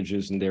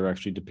packages in there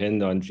actually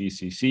depend on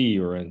GCC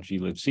or on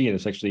glibc, and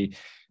it's actually,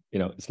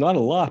 it's not a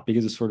lot,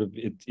 because it's sort of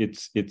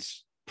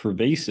it's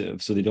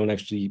pervasive, so they don't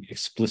actually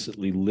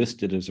explicitly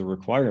list it as a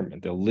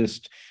requirement. They'll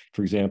list,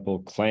 for example,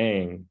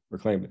 Clang or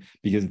Clang,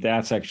 because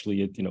that's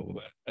actually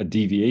a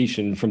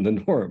deviation from the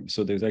norm.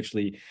 So there's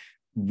actually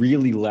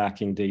really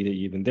lacking data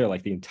even there.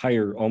 Like the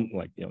entire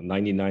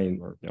 99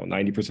 or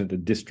 90% of the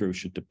distro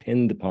should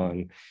depend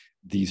upon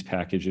these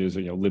packages,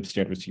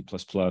 libstandard C++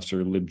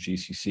 or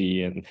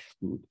libgcc and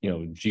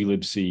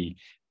glibc,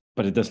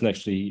 but it doesn't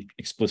actually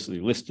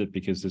explicitly list it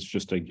because it's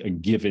just a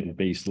given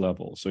base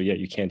level. So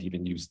you can't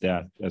even use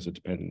that as a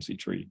dependency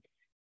tree.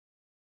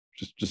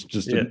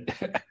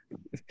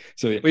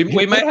 So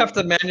we may have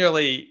to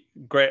manually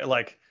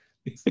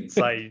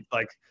say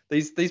like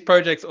these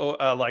projects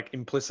are like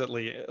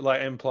implicitly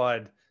like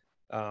implied.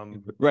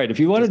 Right. If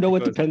you want to know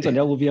what depends on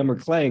LLVM or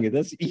Clang,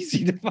 that's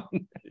easy to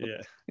find.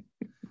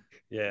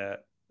 Yeah.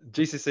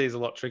 GCC is a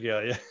lot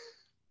trickier.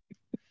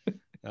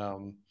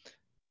 So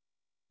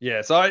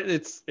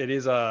it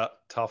is a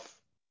tough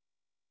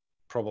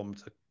problem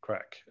to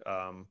crack.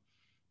 I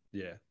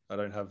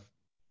don't have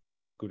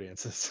good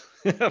answers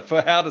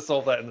for how to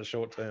solve that in the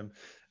short term,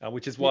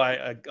 which is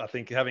why I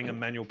think having a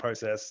manual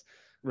process,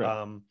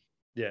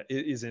 it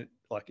isn't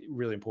like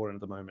really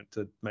important at the moment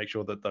to make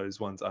sure that those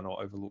ones are not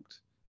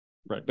overlooked.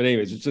 Right, but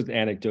anyways, it's just an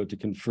anecdote to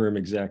confirm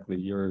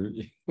exactly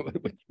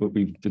what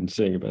we've been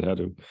saying about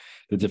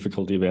the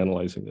difficulty of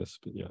analyzing this.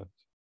 But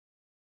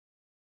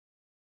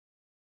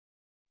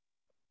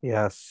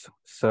Yes.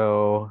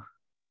 So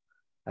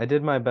I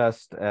did my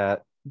best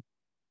at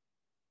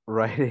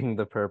writing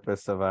the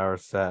purpose of our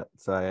set.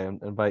 So I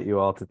invite you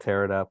all to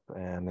tear it up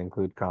and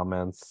include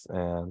comments,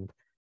 and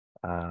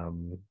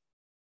but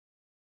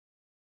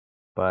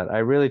but I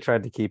really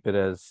tried to keep it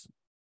as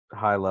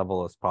high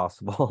level as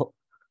possible.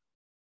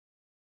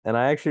 And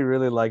I actually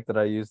really like that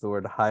I use the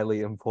word highly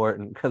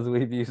important because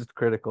we've used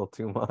critical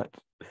too much,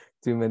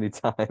 too many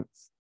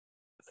times.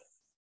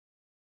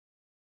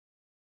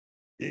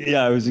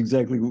 Yeah, I was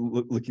exactly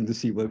looking to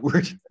see what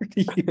word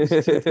to use.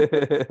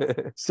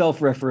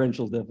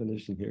 Self-referential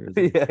definition here.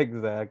 Yeah,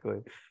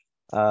 exactly.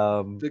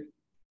 No,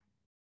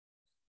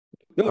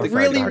 The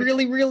really, critical-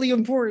 really, really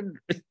important.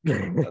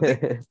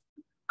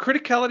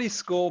 criticality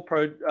score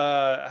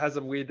has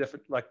a weird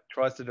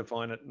tries to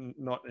define it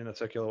not in a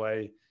circular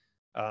way,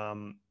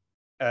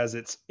 as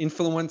its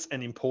influence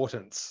and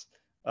importance,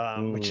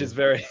 which is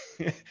very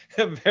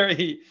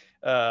very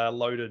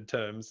loaded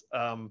terms.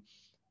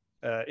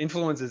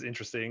 Influence is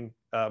interesting,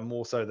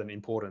 more so than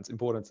importance.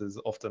 Importance is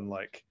often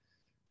like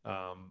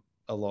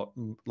a lot,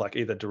 like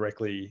either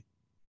directly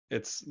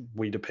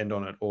we depend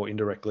on it, or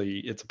indirectly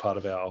it's a part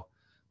of our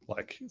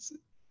like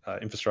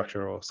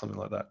infrastructure or something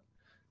like that.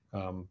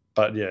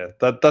 But yeah,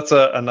 that's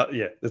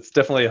yeah, it's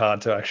definitely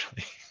hard to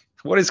actually.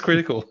 What is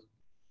critical?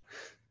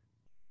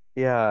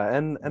 Yeah,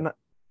 and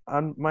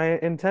my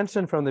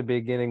intention from the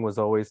beginning was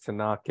always to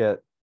not get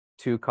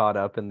too caught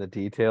up in the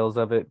details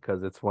of it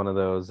because it's one of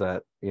those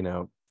that,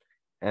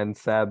 and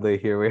sadly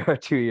here we are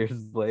 2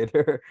 years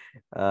later.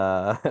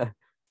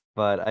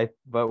 But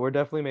we're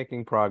definitely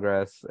making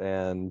progress,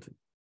 and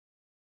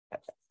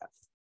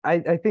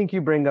I think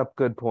you bring up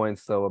good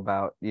points though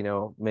about,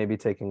 maybe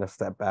taking a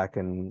step back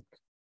and,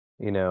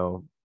 you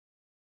know,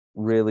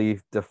 really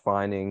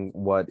defining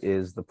what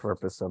is the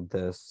purpose of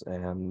this,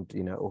 and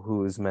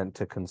who is meant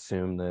to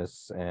consume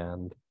this,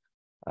 and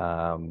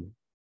um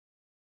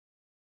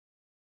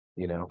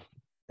you know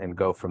and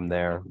go from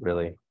there,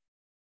 really.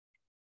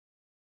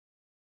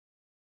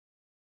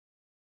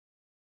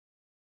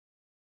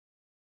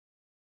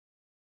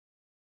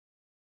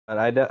 But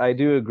I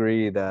do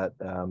agree that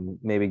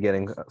maybe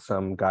getting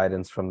some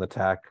guidance from the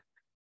TAC,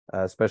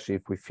 especially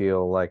if we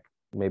feel like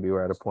maybe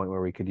we're at a point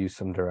where we could use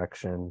some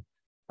direction.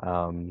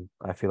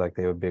 I feel like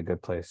they would be a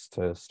good place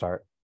to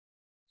start.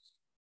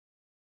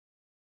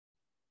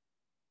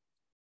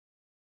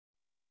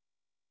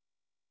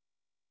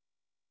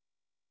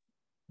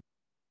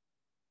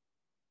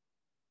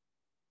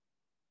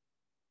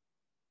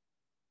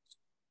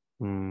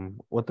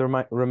 With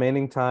the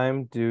remaining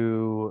time,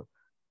 do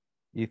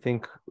you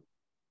think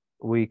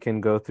we can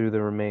go through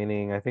the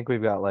remaining? I think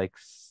we've got like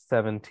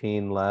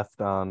 17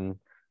 left on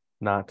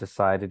not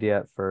decided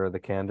yet for the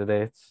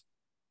candidates.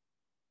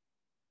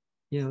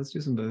 Yeah, let's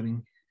do some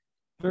voting.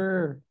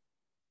 Sure.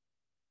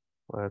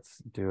 Let's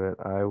do it.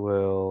 I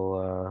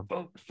will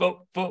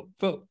Vote.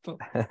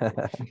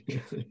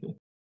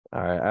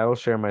 all right, I will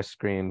share my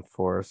screen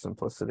for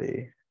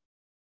simplicity.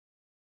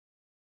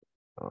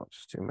 I'll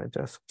just do my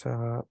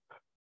desktop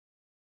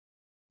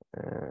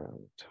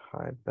and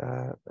hide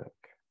that.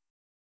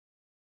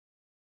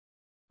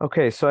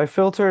 Okay, so I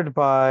filtered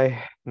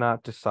by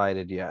not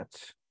decided yet.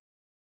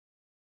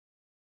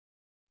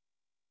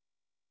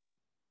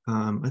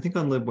 I think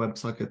on lib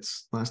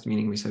WebSockets last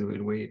meeting we said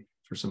we'd wait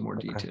for some more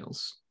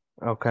details.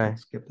 Okay.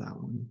 Skip that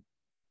one.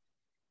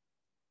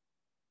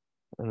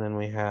 And then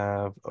we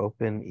have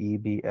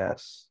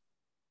OpenEBS.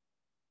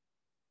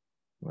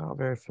 Not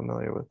very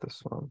familiar with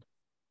this one.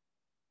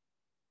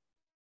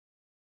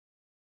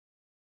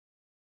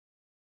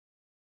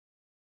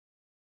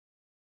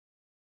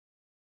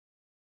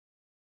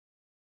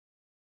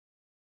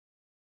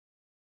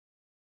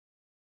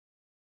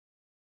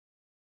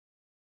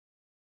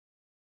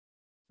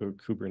 So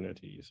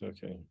Kubernetes,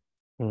 okay.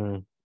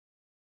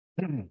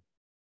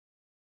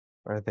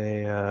 Are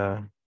they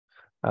I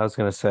was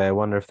gonna say, I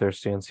wonder if they're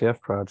CNCF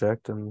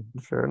project, and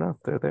sure enough,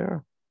 they're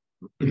there.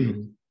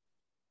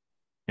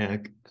 Yeah,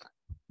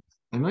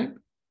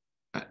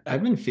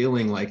 I've been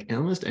feeling like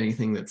almost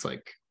anything that's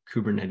like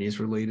Kubernetes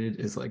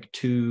related is like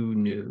too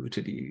new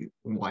to be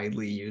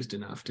widely used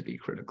enough to be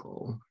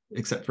critical,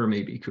 except for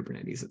maybe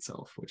Kubernetes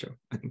itself, which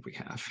I think we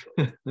have.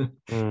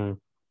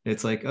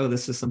 It's like, oh,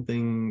 this is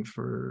something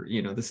for,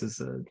 this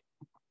is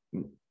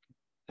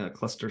a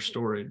cluster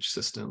storage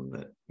system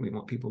that we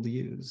want people to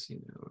use,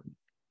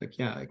 like,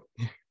 yeah,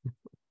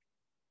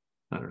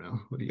 I don't know.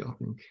 What do y'all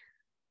think?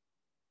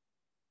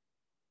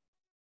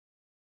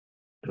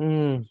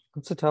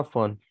 It's a tough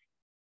one.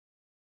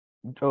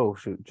 Oh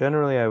shoot.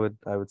 Generally, I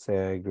would say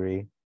I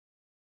agree.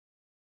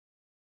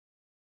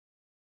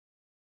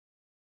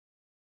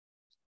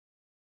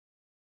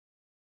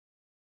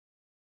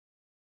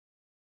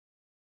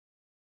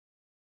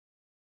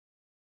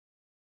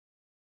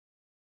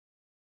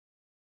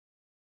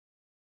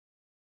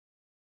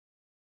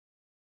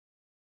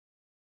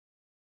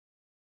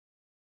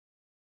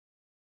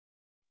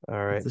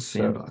 All right. It's a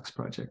sandbox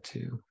project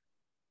too.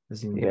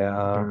 Hasn't even been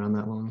around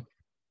that long.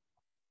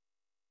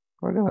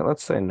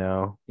 Let's say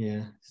no.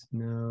 Yeah,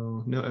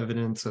 no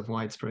evidence of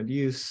widespread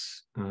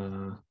use.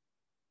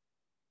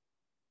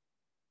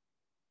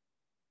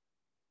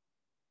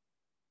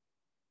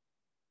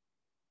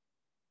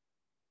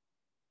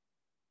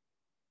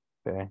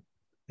 Okay.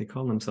 They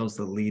call themselves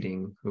the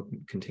leading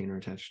open container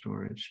attached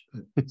storage,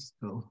 but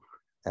still.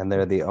 And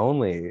they're the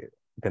only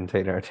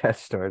container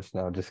attached storage.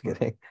 No, just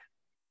kidding.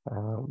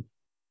 All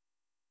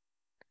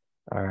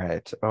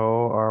right,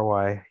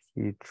 ORY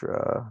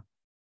Hedra.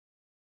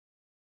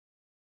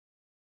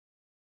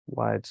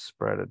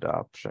 Widespread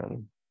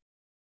adoption.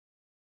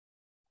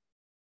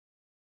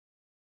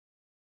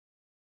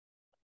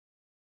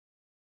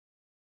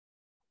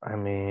 I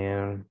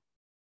mean,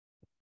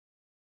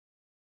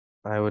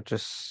 I would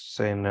just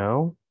say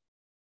no.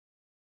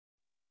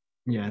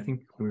 Yeah, I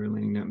think we were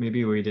leaning that.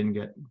 Maybe we didn't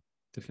get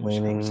to finish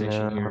the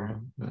conversation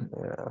here. But...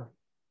 Yeah.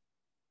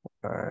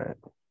 All right.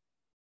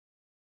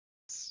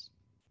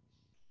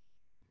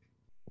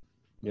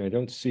 Yeah, I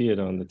don't see it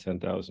on the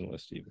 10,000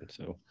 list even.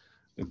 So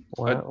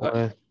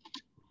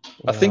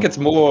I think it's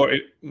more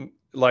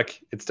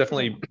like it's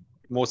definitely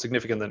more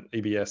significant than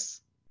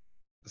EBS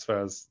as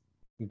far as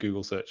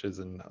Google searches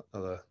and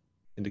other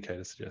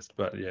indicators suggest.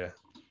 But yeah,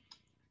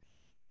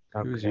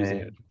 who's using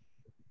it?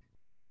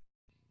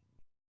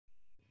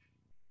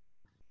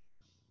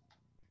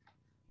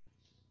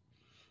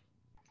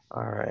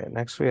 All right.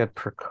 Next, we had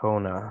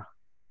Percona.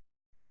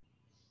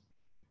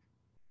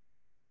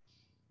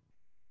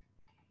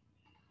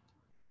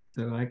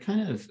 So I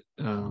kind of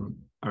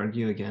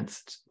argue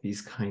against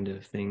these kind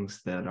of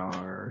things that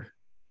are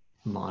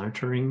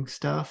monitoring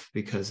stuff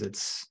because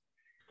it's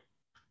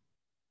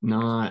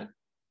not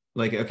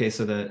like, okay,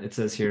 so it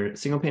says here,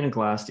 single pane of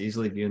glass to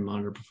easily view and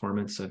monitor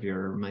performance of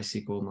your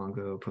MySQL,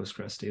 Mongo,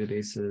 Postgres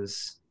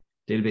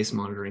database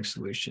monitoring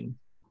solution.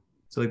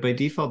 So like by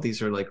default,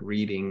 these are like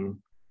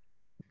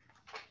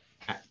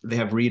they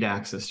have read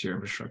access to your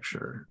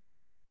infrastructure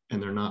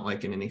and they're not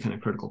like in any kind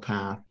of critical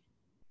path.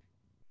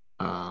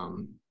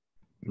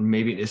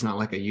 Maybe it's not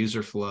like a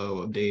user flow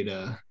of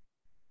data.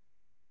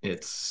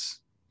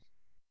 It's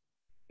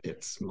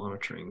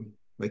monitoring.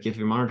 Like if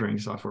your monitoring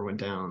software went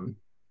down,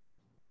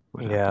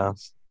 what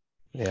happens?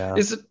 Yeah.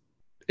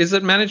 Is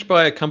it managed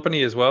by a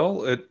company as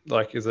well?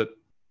 Is it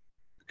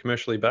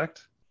commercially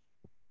backed?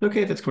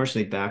 Okay, if it's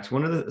commercially backed.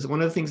 One of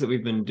the things that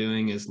we've been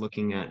doing is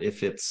looking at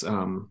if it's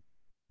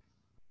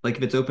like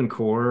if it's open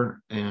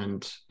core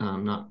and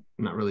not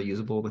really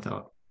usable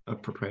without a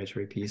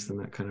proprietary piece, then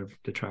that kind of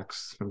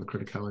detracts from the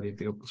criticality of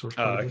the open source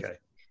part. Okay.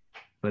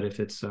 But if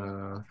it's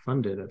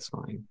funded, that's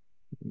fine.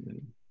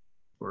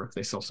 Or if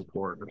they sell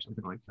support or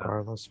something like that.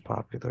 Are less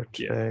popular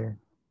today. Yeah.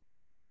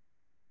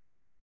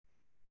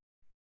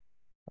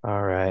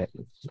 All right.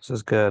 This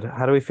is good.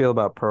 How do we feel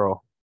about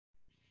Perl?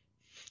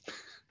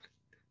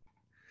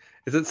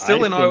 Is it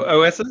still in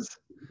OSs?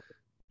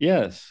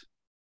 Yes.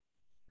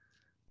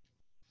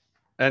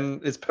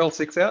 And is Perl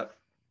 6 out?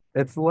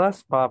 It's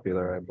less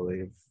popular, I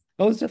believe.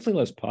 Oh, it's definitely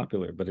less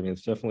popular, but I mean,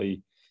 it's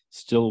definitely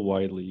still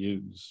widely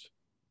used.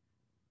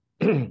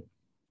 And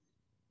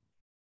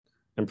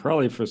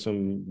probably for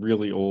some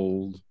really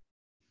old,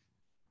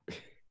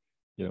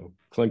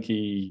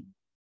 clunky,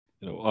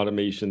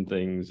 automation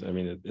things. I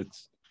mean,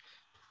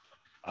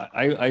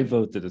 I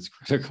vote that it's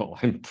critical.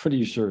 I'm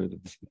pretty sure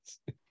that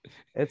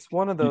it's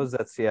one of those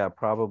that's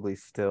probably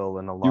still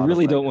in a lot. You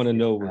really don't want to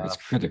know where it's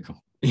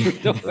critical.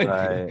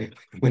 Right.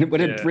 When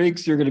it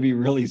breaks, you're going to be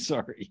really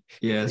sorry.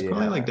 Yeah, it's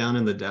probably like down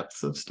in the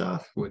depths of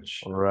stuff,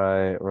 which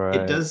right.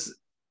 It does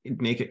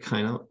make it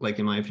kind of like,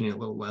 in my opinion, a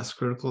little less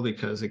critical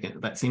because again,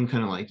 that same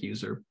kind of like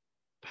user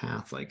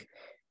path, like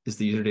is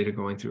the user data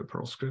going through a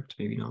Perl script?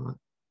 Maybe not,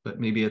 but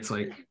maybe it's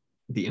like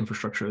the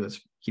infrastructure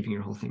that's keeping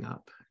your whole thing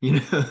up,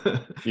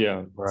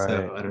 Yeah, right.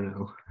 So I don't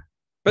know.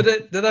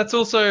 But that's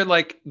also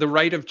like the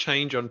rate of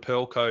change on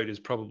Perl code is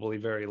probably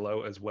very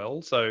low as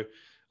well. So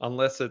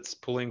unless it's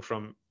pulling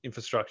from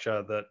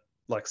infrastructure that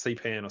like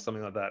CPAN or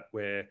something like that,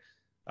 where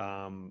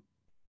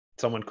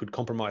someone could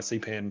compromise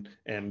CPAN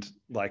and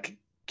like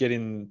get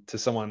into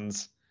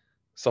someone's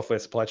software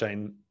supply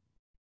chain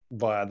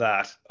via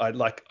that,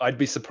 I'd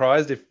be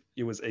surprised if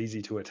it was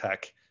easy to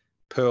attack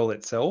Perl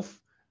itself.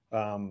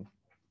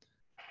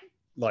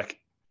 Like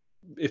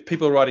if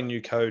people are writing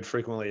new code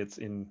frequently, it's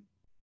in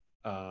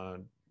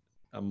not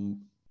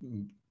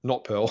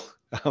Perl.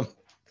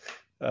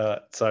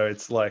 So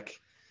it's like,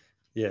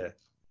 yeah,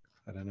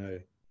 I don't know.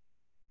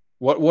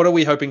 What are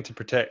we hoping to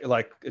protect,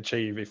 like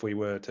achieve if we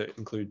were to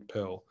include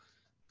Perl?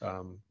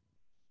 Well,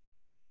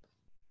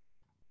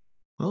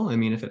 I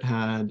mean, if it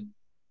had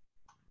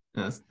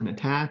an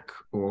attack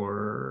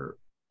or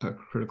a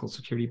critical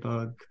security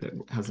bug that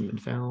hasn't been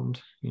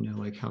found,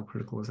 like how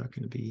critical is that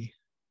going to be?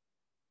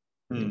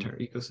 The entire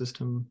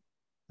ecosystem,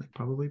 like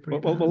probably pretty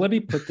bad. Well, let me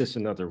put this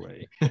another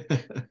way.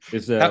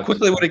 Is that how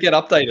quickly would it get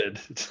updated?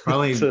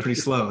 Probably pretty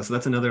slow. So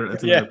that's another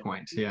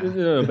point. Yeah.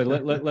 No, but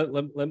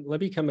let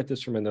me come at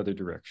this from another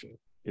direction.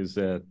 Is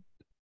that,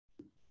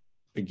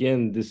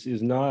 again, this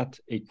is not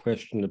a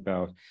question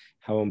about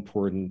how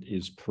important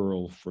is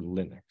Perl for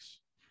Linux.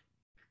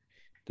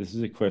 This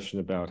is a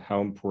question about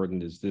how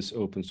important is this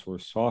open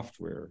source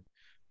software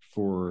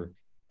for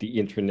the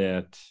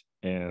internet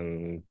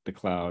and the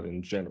cloud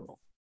in general.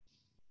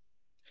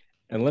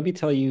 And let me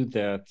tell you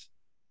that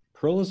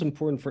Perl is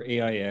important for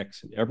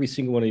AIX. Every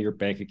single one of your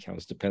bank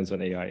accounts depends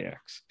on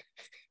AIX.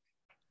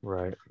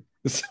 Right.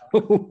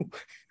 So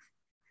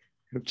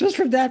just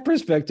from that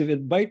perspective,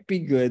 it might be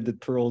good that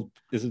Perl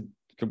isn't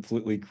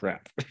completely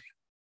crap.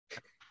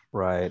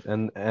 Right.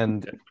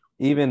 And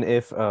even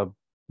if a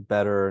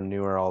better,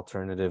 newer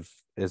alternative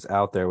is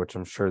out there, which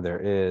I'm sure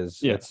there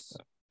is, Yeah.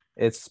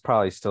 it's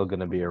probably still going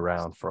to be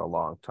around for a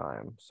long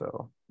time.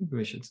 So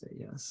We should say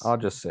yes. I'll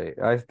just say,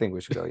 I think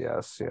we should go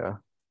yes. Yeah.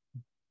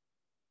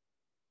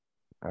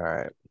 All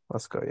right.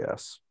 Let's go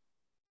yes.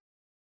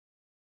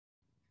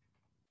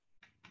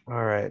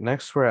 All right.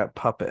 Next, we're at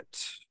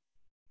Puppet.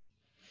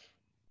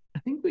 I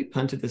think we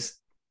punted this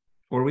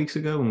 4 weeks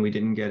ago when we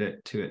didn't get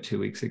it 2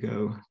 weeks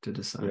ago to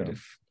decide Yeah.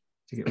 if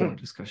to get more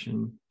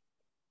discussion.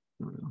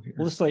 I don't know here.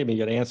 Well, it's like, I mean,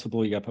 you got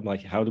Ansible, you got, I'm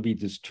like, how do we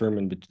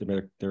determine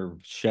their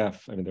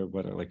chef? I mean, they're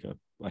what, like a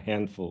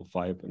handful,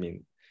 5, I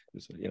mean,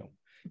 there's,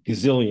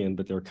 gazillion,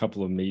 but there are a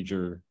couple of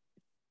major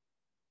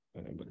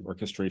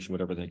orchestration,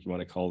 whatever the heck you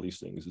want to call these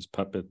things. Is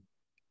Puppet,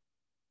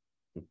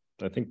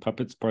 I think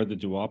Puppet's part of the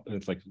duop, and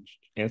it's like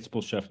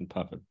Ansible, Chef, and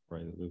Puppet,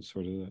 right? Those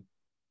sort of the...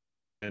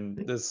 And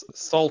there's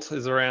Salt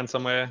is around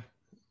somewhere.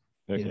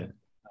 Okay.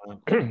 Yeah.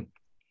 I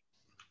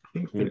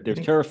mean, there's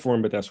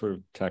Terraform, but that sort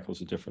of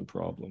tackles a different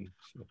problem.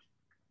 So.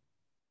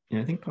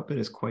 Yeah, I think Puppet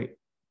is quite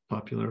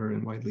popular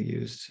and widely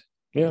used.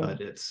 Yeah.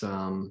 But it's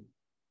and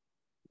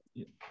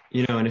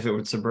if it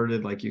were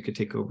subverted, like you could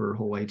take over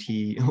whole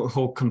IT,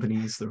 whole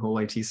companies, their whole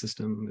IT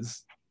system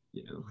is,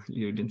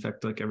 you'd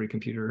infect like every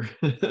computer.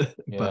 Yeah.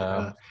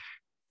 But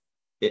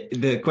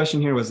the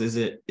question here was, is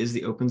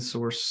the open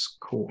source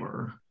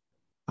core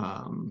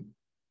a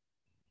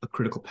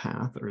critical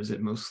path, or is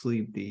it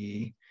mostly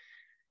the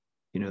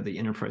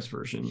enterprise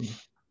version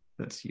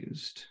that's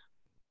used?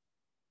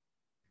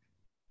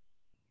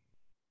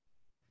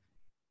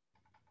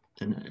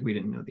 And we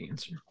didn't know the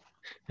answer.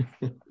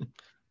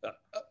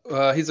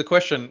 Here's a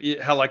question: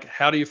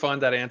 how do you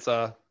find that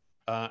answer?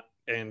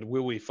 And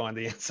will we find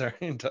the answer?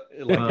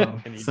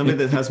 Somebody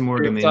that has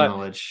more domain So,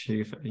 knowledge,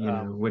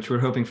 which we're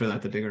hoping for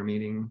at the bigger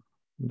meeting,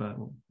 but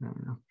I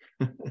don't know.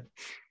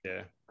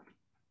 Yeah.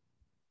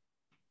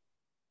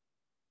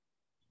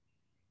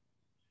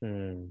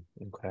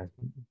 Okay.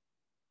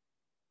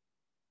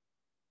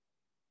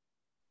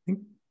 It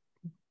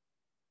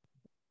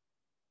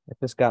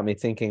just got me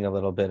thinking a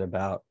little bit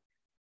about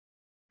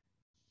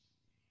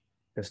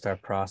just our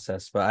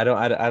process, but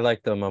I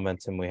like the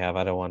momentum we have.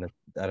 I don't want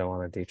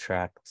to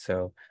detract.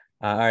 So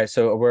all right,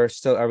 so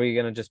are we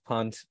gonna just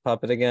punt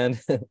Puppet again?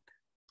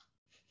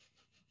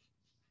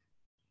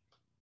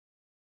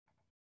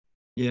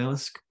 Yeah,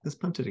 let's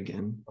punt it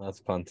again.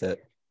 Let's punt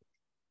it.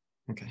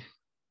 Okay.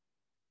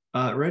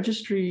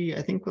 Registry,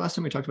 I think last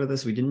time we talked about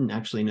this, we didn't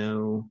actually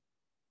know,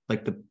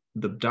 like the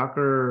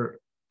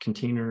Docker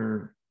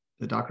container,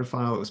 the Docker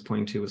file it was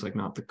pointing to was like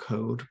not the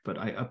code, but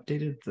I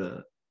updated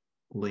the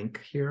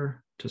link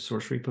here to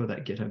source repo,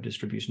 that GitHub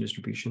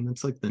distribution.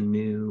 That's like the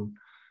new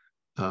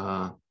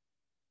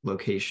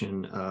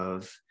location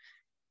of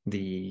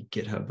the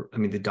GitHub,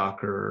 the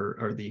Docker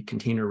or the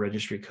container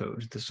registry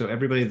code. So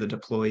everybody that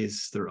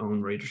deploys their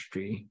own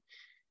registry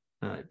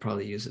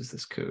probably uses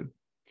this code.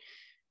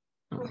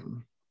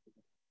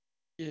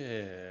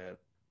 Yeah,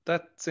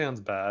 that sounds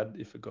bad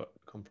if it got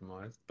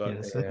compromised. But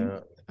yes,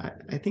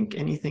 I think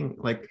anything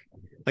like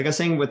I was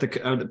saying with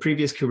the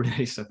previous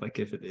Kubernetes stuff, like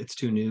if it's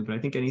too new, but I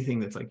think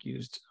anything that's like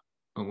used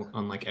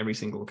on like every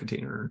single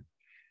container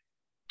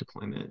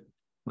deployment,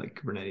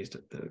 like Kubernetes,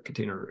 the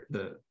container,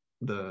 the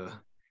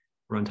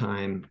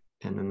runtime,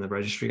 and then the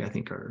registry, I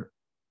think are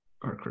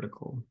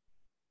critical.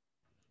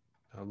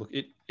 Look,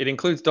 it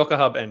includes Docker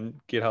Hub and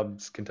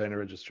GitHub's container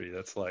registry.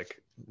 That's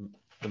like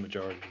the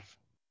majority of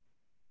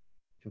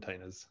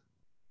containers.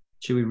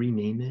 Should we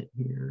rename it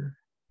here,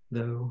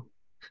 though?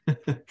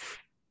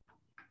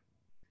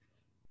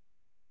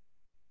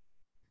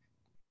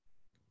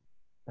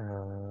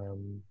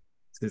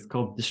 It's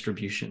called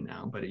distribution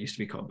now, but it used to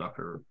be called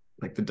Docker.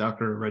 Like the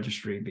Docker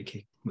registry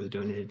was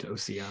donated to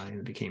OCI and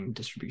it became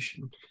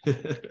distribution.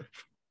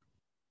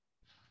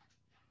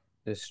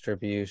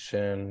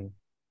 Distribution,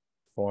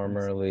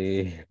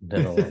 formerly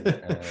known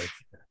as.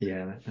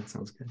 Yeah, that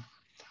sounds good.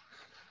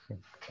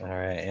 All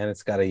right, and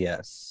it's got a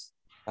yes.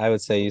 I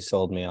would say you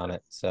sold me on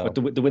it. So,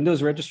 but the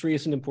Windows registry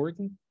isn't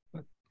important.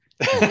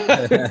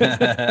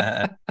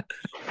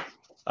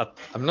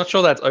 I'm not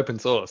sure that's open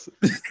source.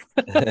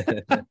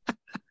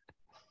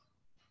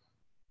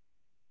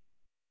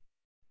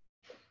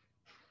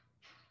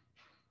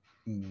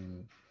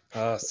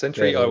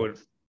 Sentry, I would.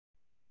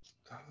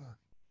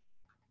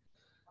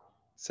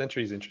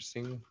 Sentry is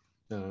interesting,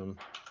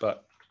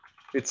 but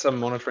it's a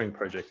monitoring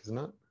project, isn't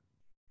it?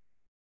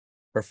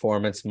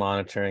 Performance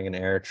monitoring and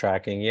error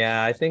tracking.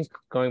 Yeah, I think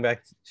going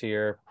back to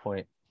your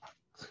point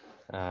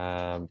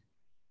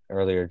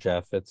earlier,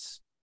 Jeff, it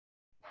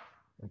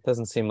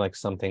doesn't seem like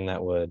something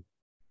that would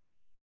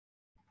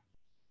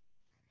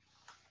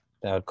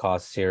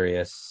cause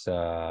serious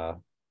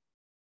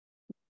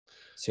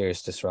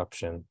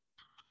disruption.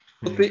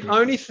 But the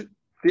only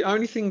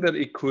thing that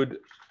it could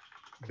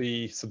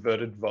be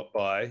subverted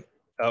by.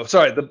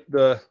 Sorry,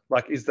 the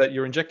like is that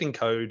you're injecting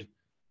code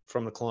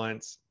from the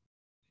clients,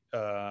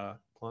 the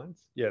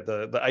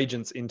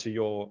agents into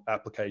your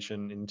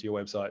application, into your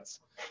websites.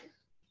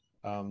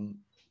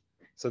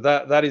 So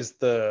that is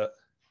the.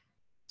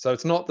 So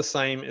it's not the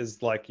same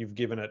as like you've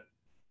given it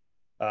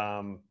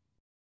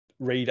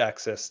read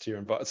access to your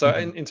environment. So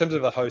in terms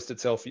of the host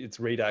itself, it's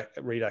read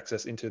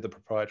access into the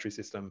proprietary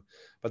system,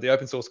 but the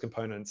open source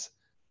components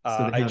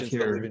are agents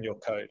that live in your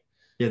code.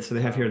 Yeah, so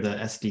they have here the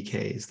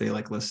SDKs. They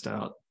like list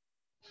out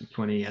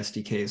 20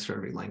 SDKs for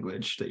every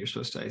language that you're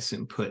supposed to, I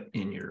assume, put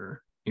in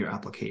your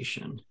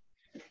application.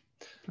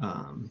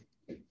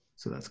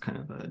 So that's kind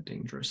of a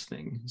dangerous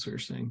thing, is what you're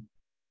saying.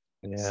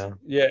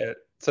 Yeah.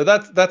 So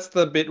that's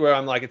the bit where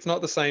I'm like, it's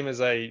not the same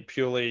as a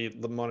purely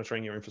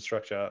monitoring your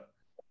infrastructure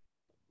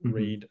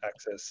read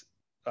access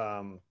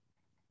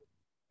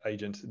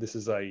agent. This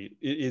is it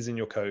is in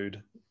your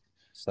code.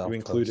 You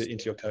include it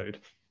into your code.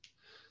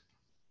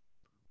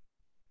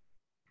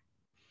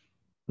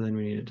 Then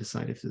we need to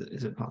decide if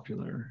is it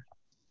popular.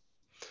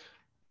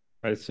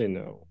 I'd say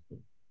no.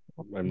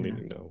 I'm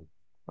leaning no.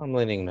 I'm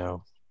leaning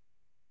no.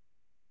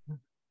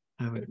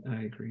 I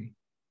agree.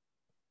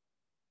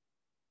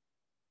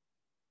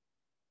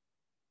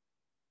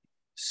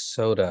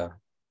 Soda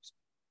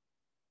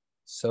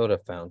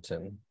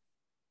fountain.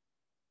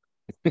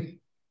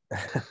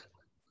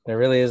 There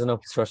really is an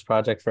open source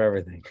project for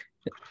everything.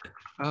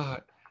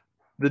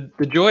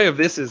 The joy of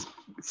this is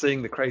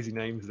seeing the crazy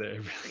names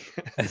there.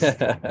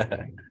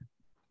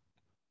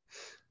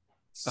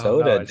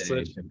 Soda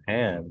Day,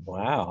 Japan.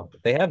 Wow,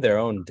 they have their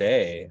own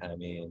day. I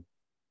mean,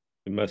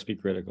 it must be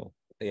critical.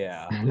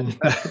 Yeah.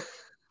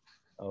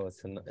 Oh,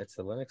 it's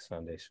a Linux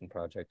Foundation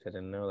project. I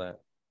didn't know that.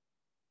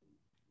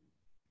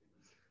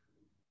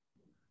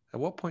 At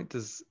what point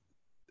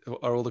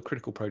are all the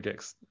critical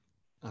projects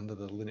under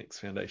the Linux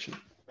Foundation?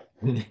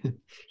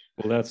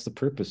 Well, that's the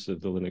purpose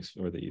of the Linux,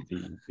 or the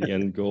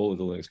end goal of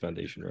the Linux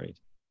Foundation, right?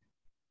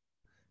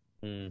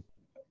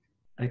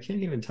 I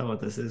can't even tell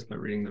what this is by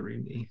reading the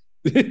README.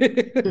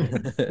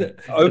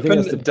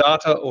 Open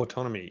data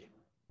autonomy.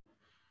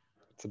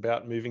 It's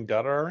about moving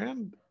data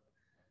around.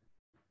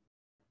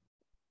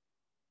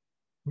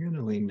 I'm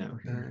gonna lean no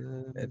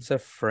here. It's a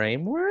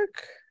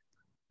framework.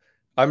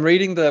 I'm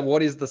reading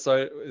what is the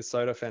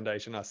Soda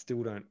Foundation. I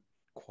still don't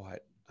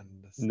quite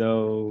understand.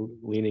 No,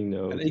 leaning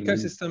no. An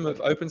ecosystem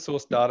of open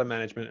source data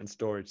management and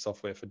storage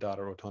software for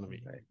data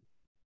autonomy. Right.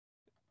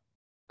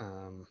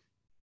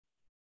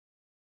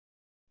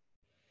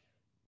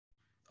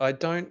 I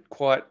don't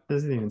quite.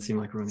 Doesn't even seem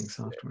like running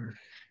software.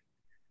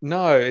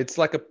 No, it's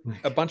like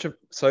a bunch of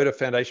Soda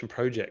Foundation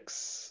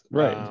projects.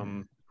 Right.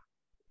 All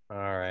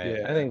right.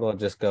 Yeah. I think we'll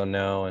just go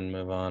no and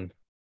move on.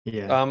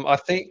 Yeah. I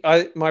think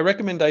my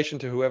recommendation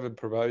to whoever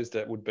proposed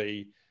it would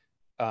be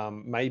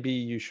maybe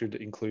you should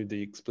include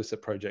the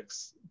explicit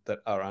projects that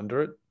are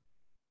under it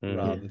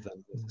rather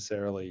than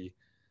necessarily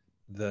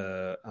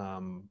the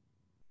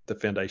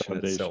foundation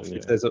itself. Yeah.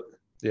 If there's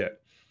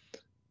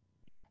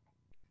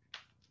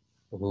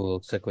Ooh,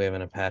 looks like we have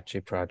an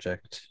Apache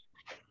project.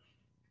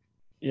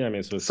 Yeah, I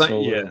mean, so it's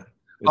Solar. Yeah.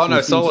 Oh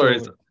no, Solar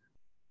is,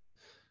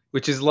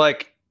 which is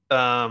like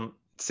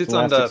sits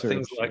under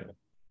things like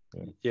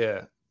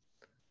yeah.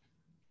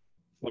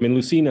 I mean,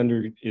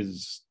 Lucene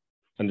is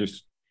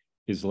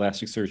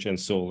Elasticsearch and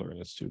Solar, and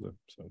it's Tula.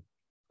 So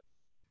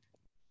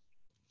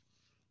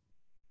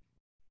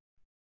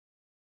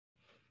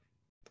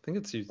I think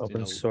it's used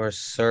open source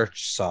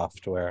search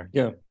software.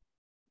 Yeah.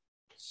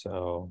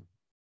 So,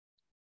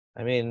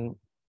 I mean,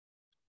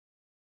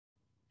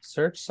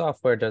 search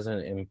software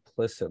doesn't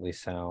implicitly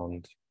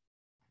sound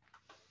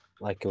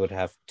like it would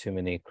have too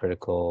many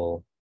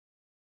critical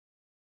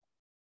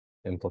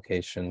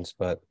implications,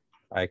 but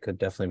I could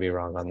definitely be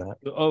wrong on that.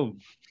 Oh,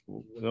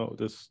 no,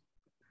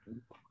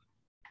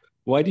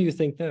 why do you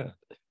think that?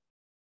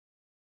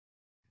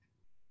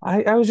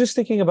 I was just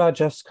thinking about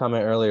Jeff's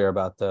comment earlier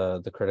about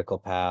the critical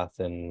path,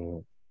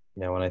 and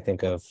when I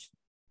think of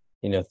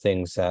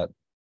things that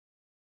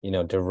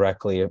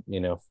directly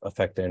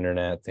affect the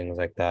internet, things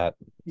like that.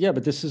 Yeah,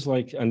 but this is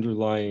like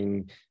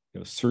underlying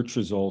search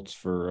results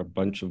for a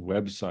bunch of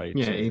websites.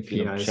 Yeah,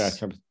 APIs.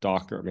 Chat,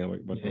 Docker. I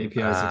mean,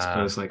 APIs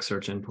expose like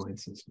search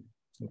endpoints.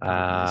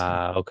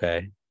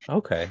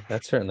 Okay,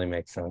 that certainly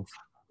makes sense.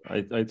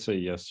 I'd say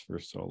yes for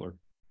Solar.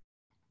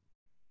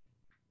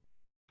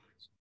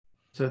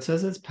 So it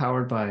says it's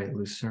powered by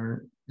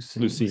Lucene.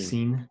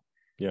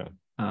 Yeah.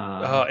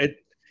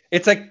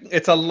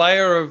 It's a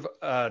layer of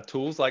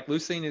tools. Like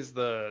Lucene is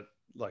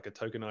like a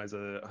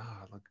tokenizer.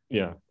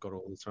 Yeah. Got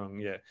all this wrong.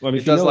 Yeah. Well, I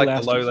mean, it does like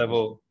the low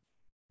level.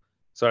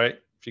 Sorry,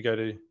 if you go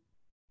to.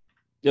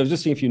 Yeah, I was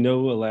just saying, if you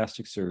know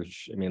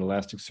Elasticsearch, I mean,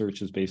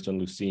 Elasticsearch is based on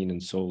Lucene,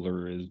 and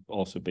Solar is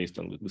also based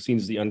on Lucene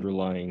is the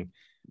underlying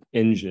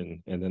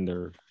engine, and then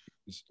there's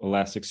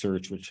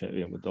Elasticsearch, which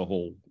with the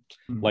whole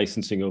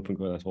licensing open,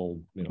 that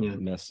whole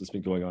mess that's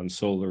been going on.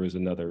 Solar is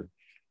another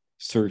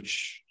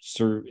search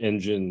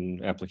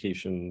engine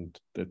application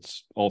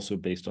that's also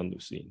based on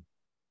Lucene.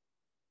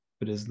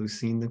 But is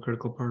Lucene the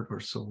critical part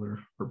or solar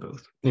or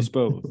both? It's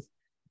both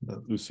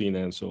Both.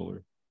 Lucene and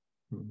solar.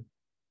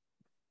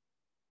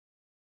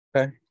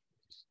 Okay.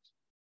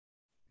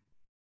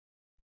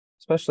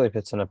 Especially if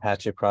it's an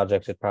Apache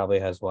project, it probably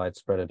has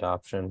widespread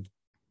adoption.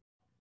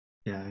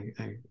 Yeah,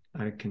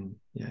 I can,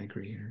 yeah, I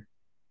agree here.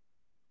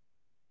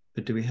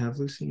 But do we have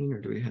Lucene or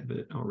do we have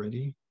it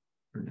already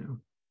or no?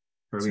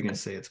 Or are we going to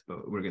say it's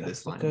both? We're going to That's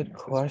this a line. good here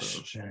says both.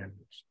 question.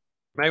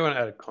 May want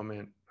to add a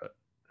comment, but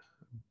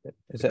Is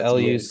it That's a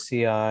little-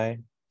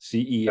 LUCI?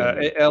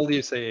 CEN.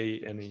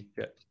 LUCENE.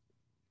 Yeah.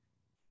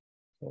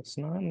 It's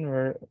not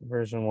in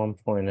version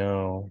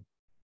 1.0.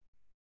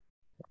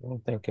 I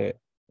don't think it.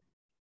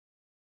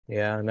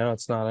 Yeah, no,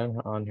 it's not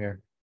on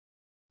here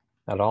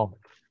at all.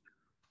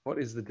 What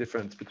is the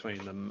difference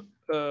between them?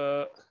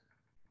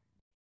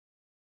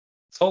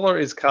 Solar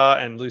is car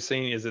and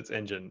Lucene is its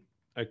engine.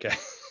 Okay.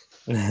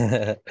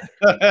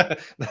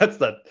 That's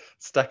that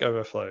Stack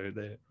Overflow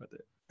there, right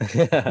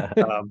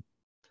there.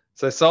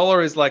 So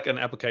solar is like an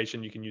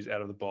application you can use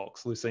out of the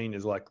box. Lucene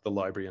is like the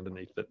library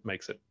underneath that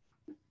makes it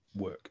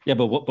work. Yeah,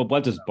 but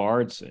what does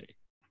Bard say?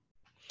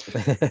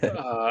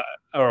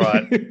 All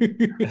right.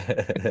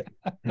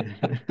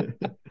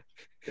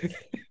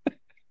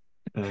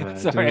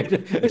 Sorry,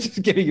 I'm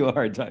just giving you a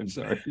hard time.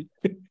 Sorry.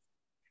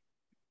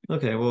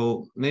 Okay,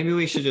 well, maybe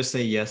we should just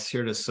say yes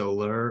here to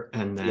solar,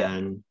 and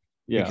then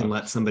we can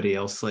let somebody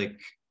else like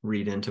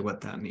read into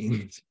what that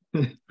means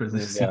for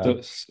this, Yeah.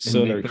 and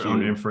Solar make their own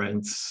cube.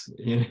 inference.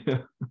 You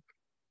know?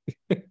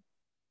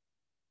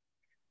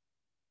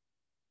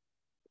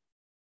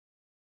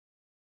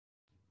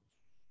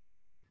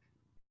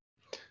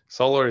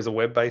 Solar is a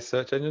web-based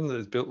search engine that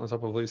is built on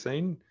top of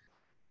Lucene.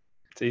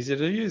 It's easier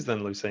to use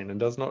than Lucene and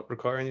does not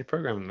require any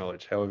programming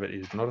knowledge. However, it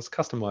is not as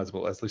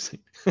customizable as Lucene.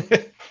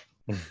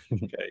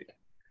 Okay.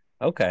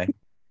 Okay.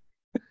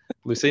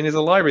 Lucene is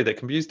a library that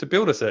can be used to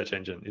build a search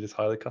engine. It is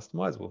highly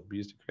customizable, be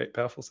used to create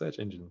powerful search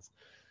engines.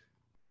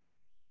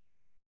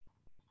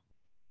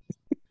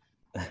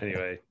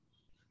 Anyway.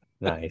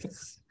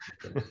 Nice.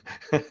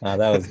 That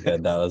was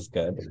good. That was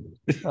good.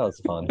 That was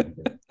fun.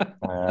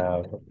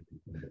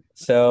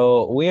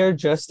 So we are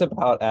just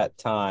about at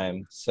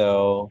time.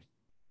 So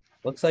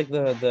looks like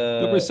But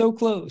we're so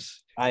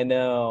close. I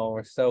know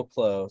we're so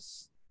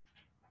close.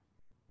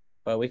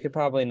 But we could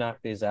probably knock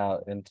these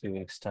out in 2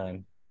 weeks'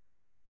 time.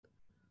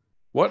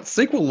 What?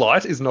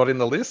 SQLite is not in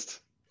the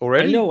list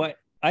already? I know.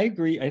 I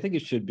agree. I think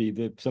it should be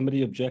that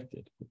somebody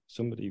objected.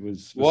 Somebody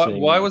was saying.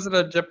 Why was it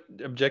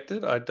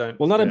objected? I don't.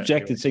 Well, not yeah,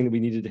 objected, anyway. saying that we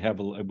needed to have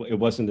it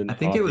wasn't an I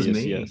think it was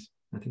obvious me. yes.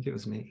 I think it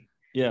was me.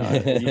 Yeah,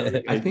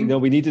 I think- no,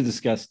 we need to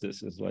discuss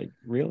this. It's like,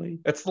 really?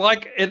 It's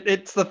like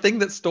it's the thing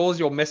that stores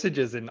your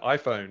messages in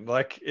iPhone.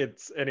 Like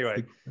it's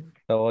anyway.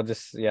 So we'll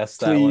just yes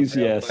that one. Please,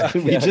 real yes.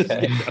 quick. We just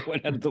Okay. get that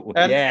one out of the way.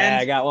 Yeah,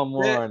 I got one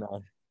more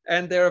now.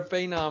 And there have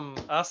been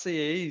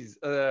RCEs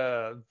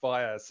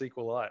via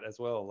SQLite as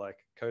well, like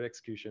code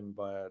execution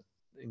via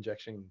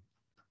injection.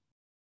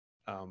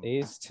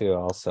 These two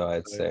also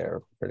I'd say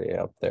are pretty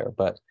up there,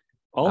 but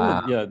All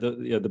of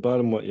the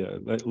bottom one,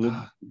 like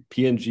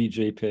PNG,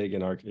 JPEG,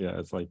 and ARC. Yeah,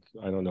 it's like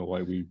I don't know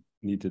why we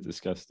need to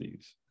discuss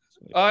these.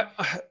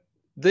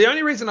 The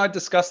only reason I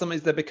discuss them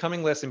is they're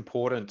becoming less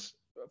important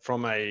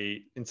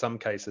in some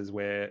cases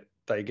where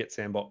they get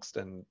sandboxed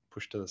and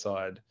pushed to the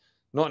side.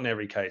 Not in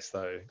every case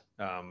though.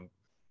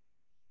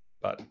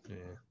 But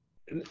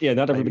yeah,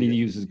 not everybody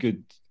uses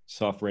good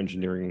software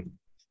engineering.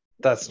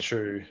 That's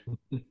true.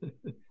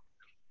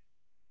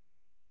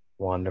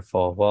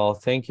 wonderful. Well,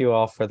 thank you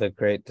all for the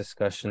great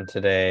discussion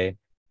today.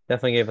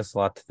 Definitely gave us a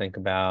lot to think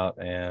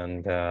about,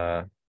 and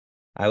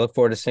I look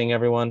forward to seeing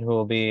everyone who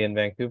will be in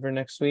Vancouver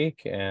next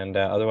week, and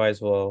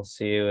otherwise we'll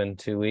see you in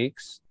 2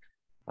 weeks.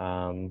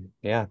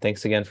 Yeah,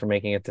 thanks again for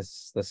making it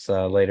this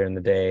later in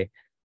the day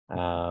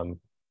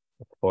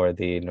for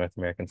the North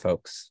American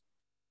folks.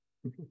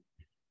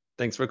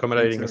 Thanks for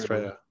accommodating Thanks,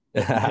 Australia.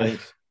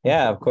 Thanks.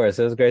 Yeah, of course.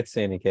 It was great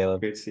seeing you, Caleb.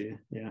 Great to see you.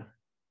 Yeah.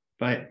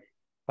 Bye.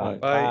 Bye. Bye.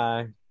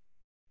 Bye.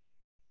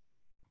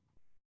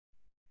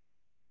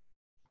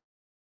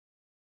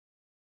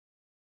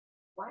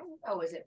 Why? Oh, is it?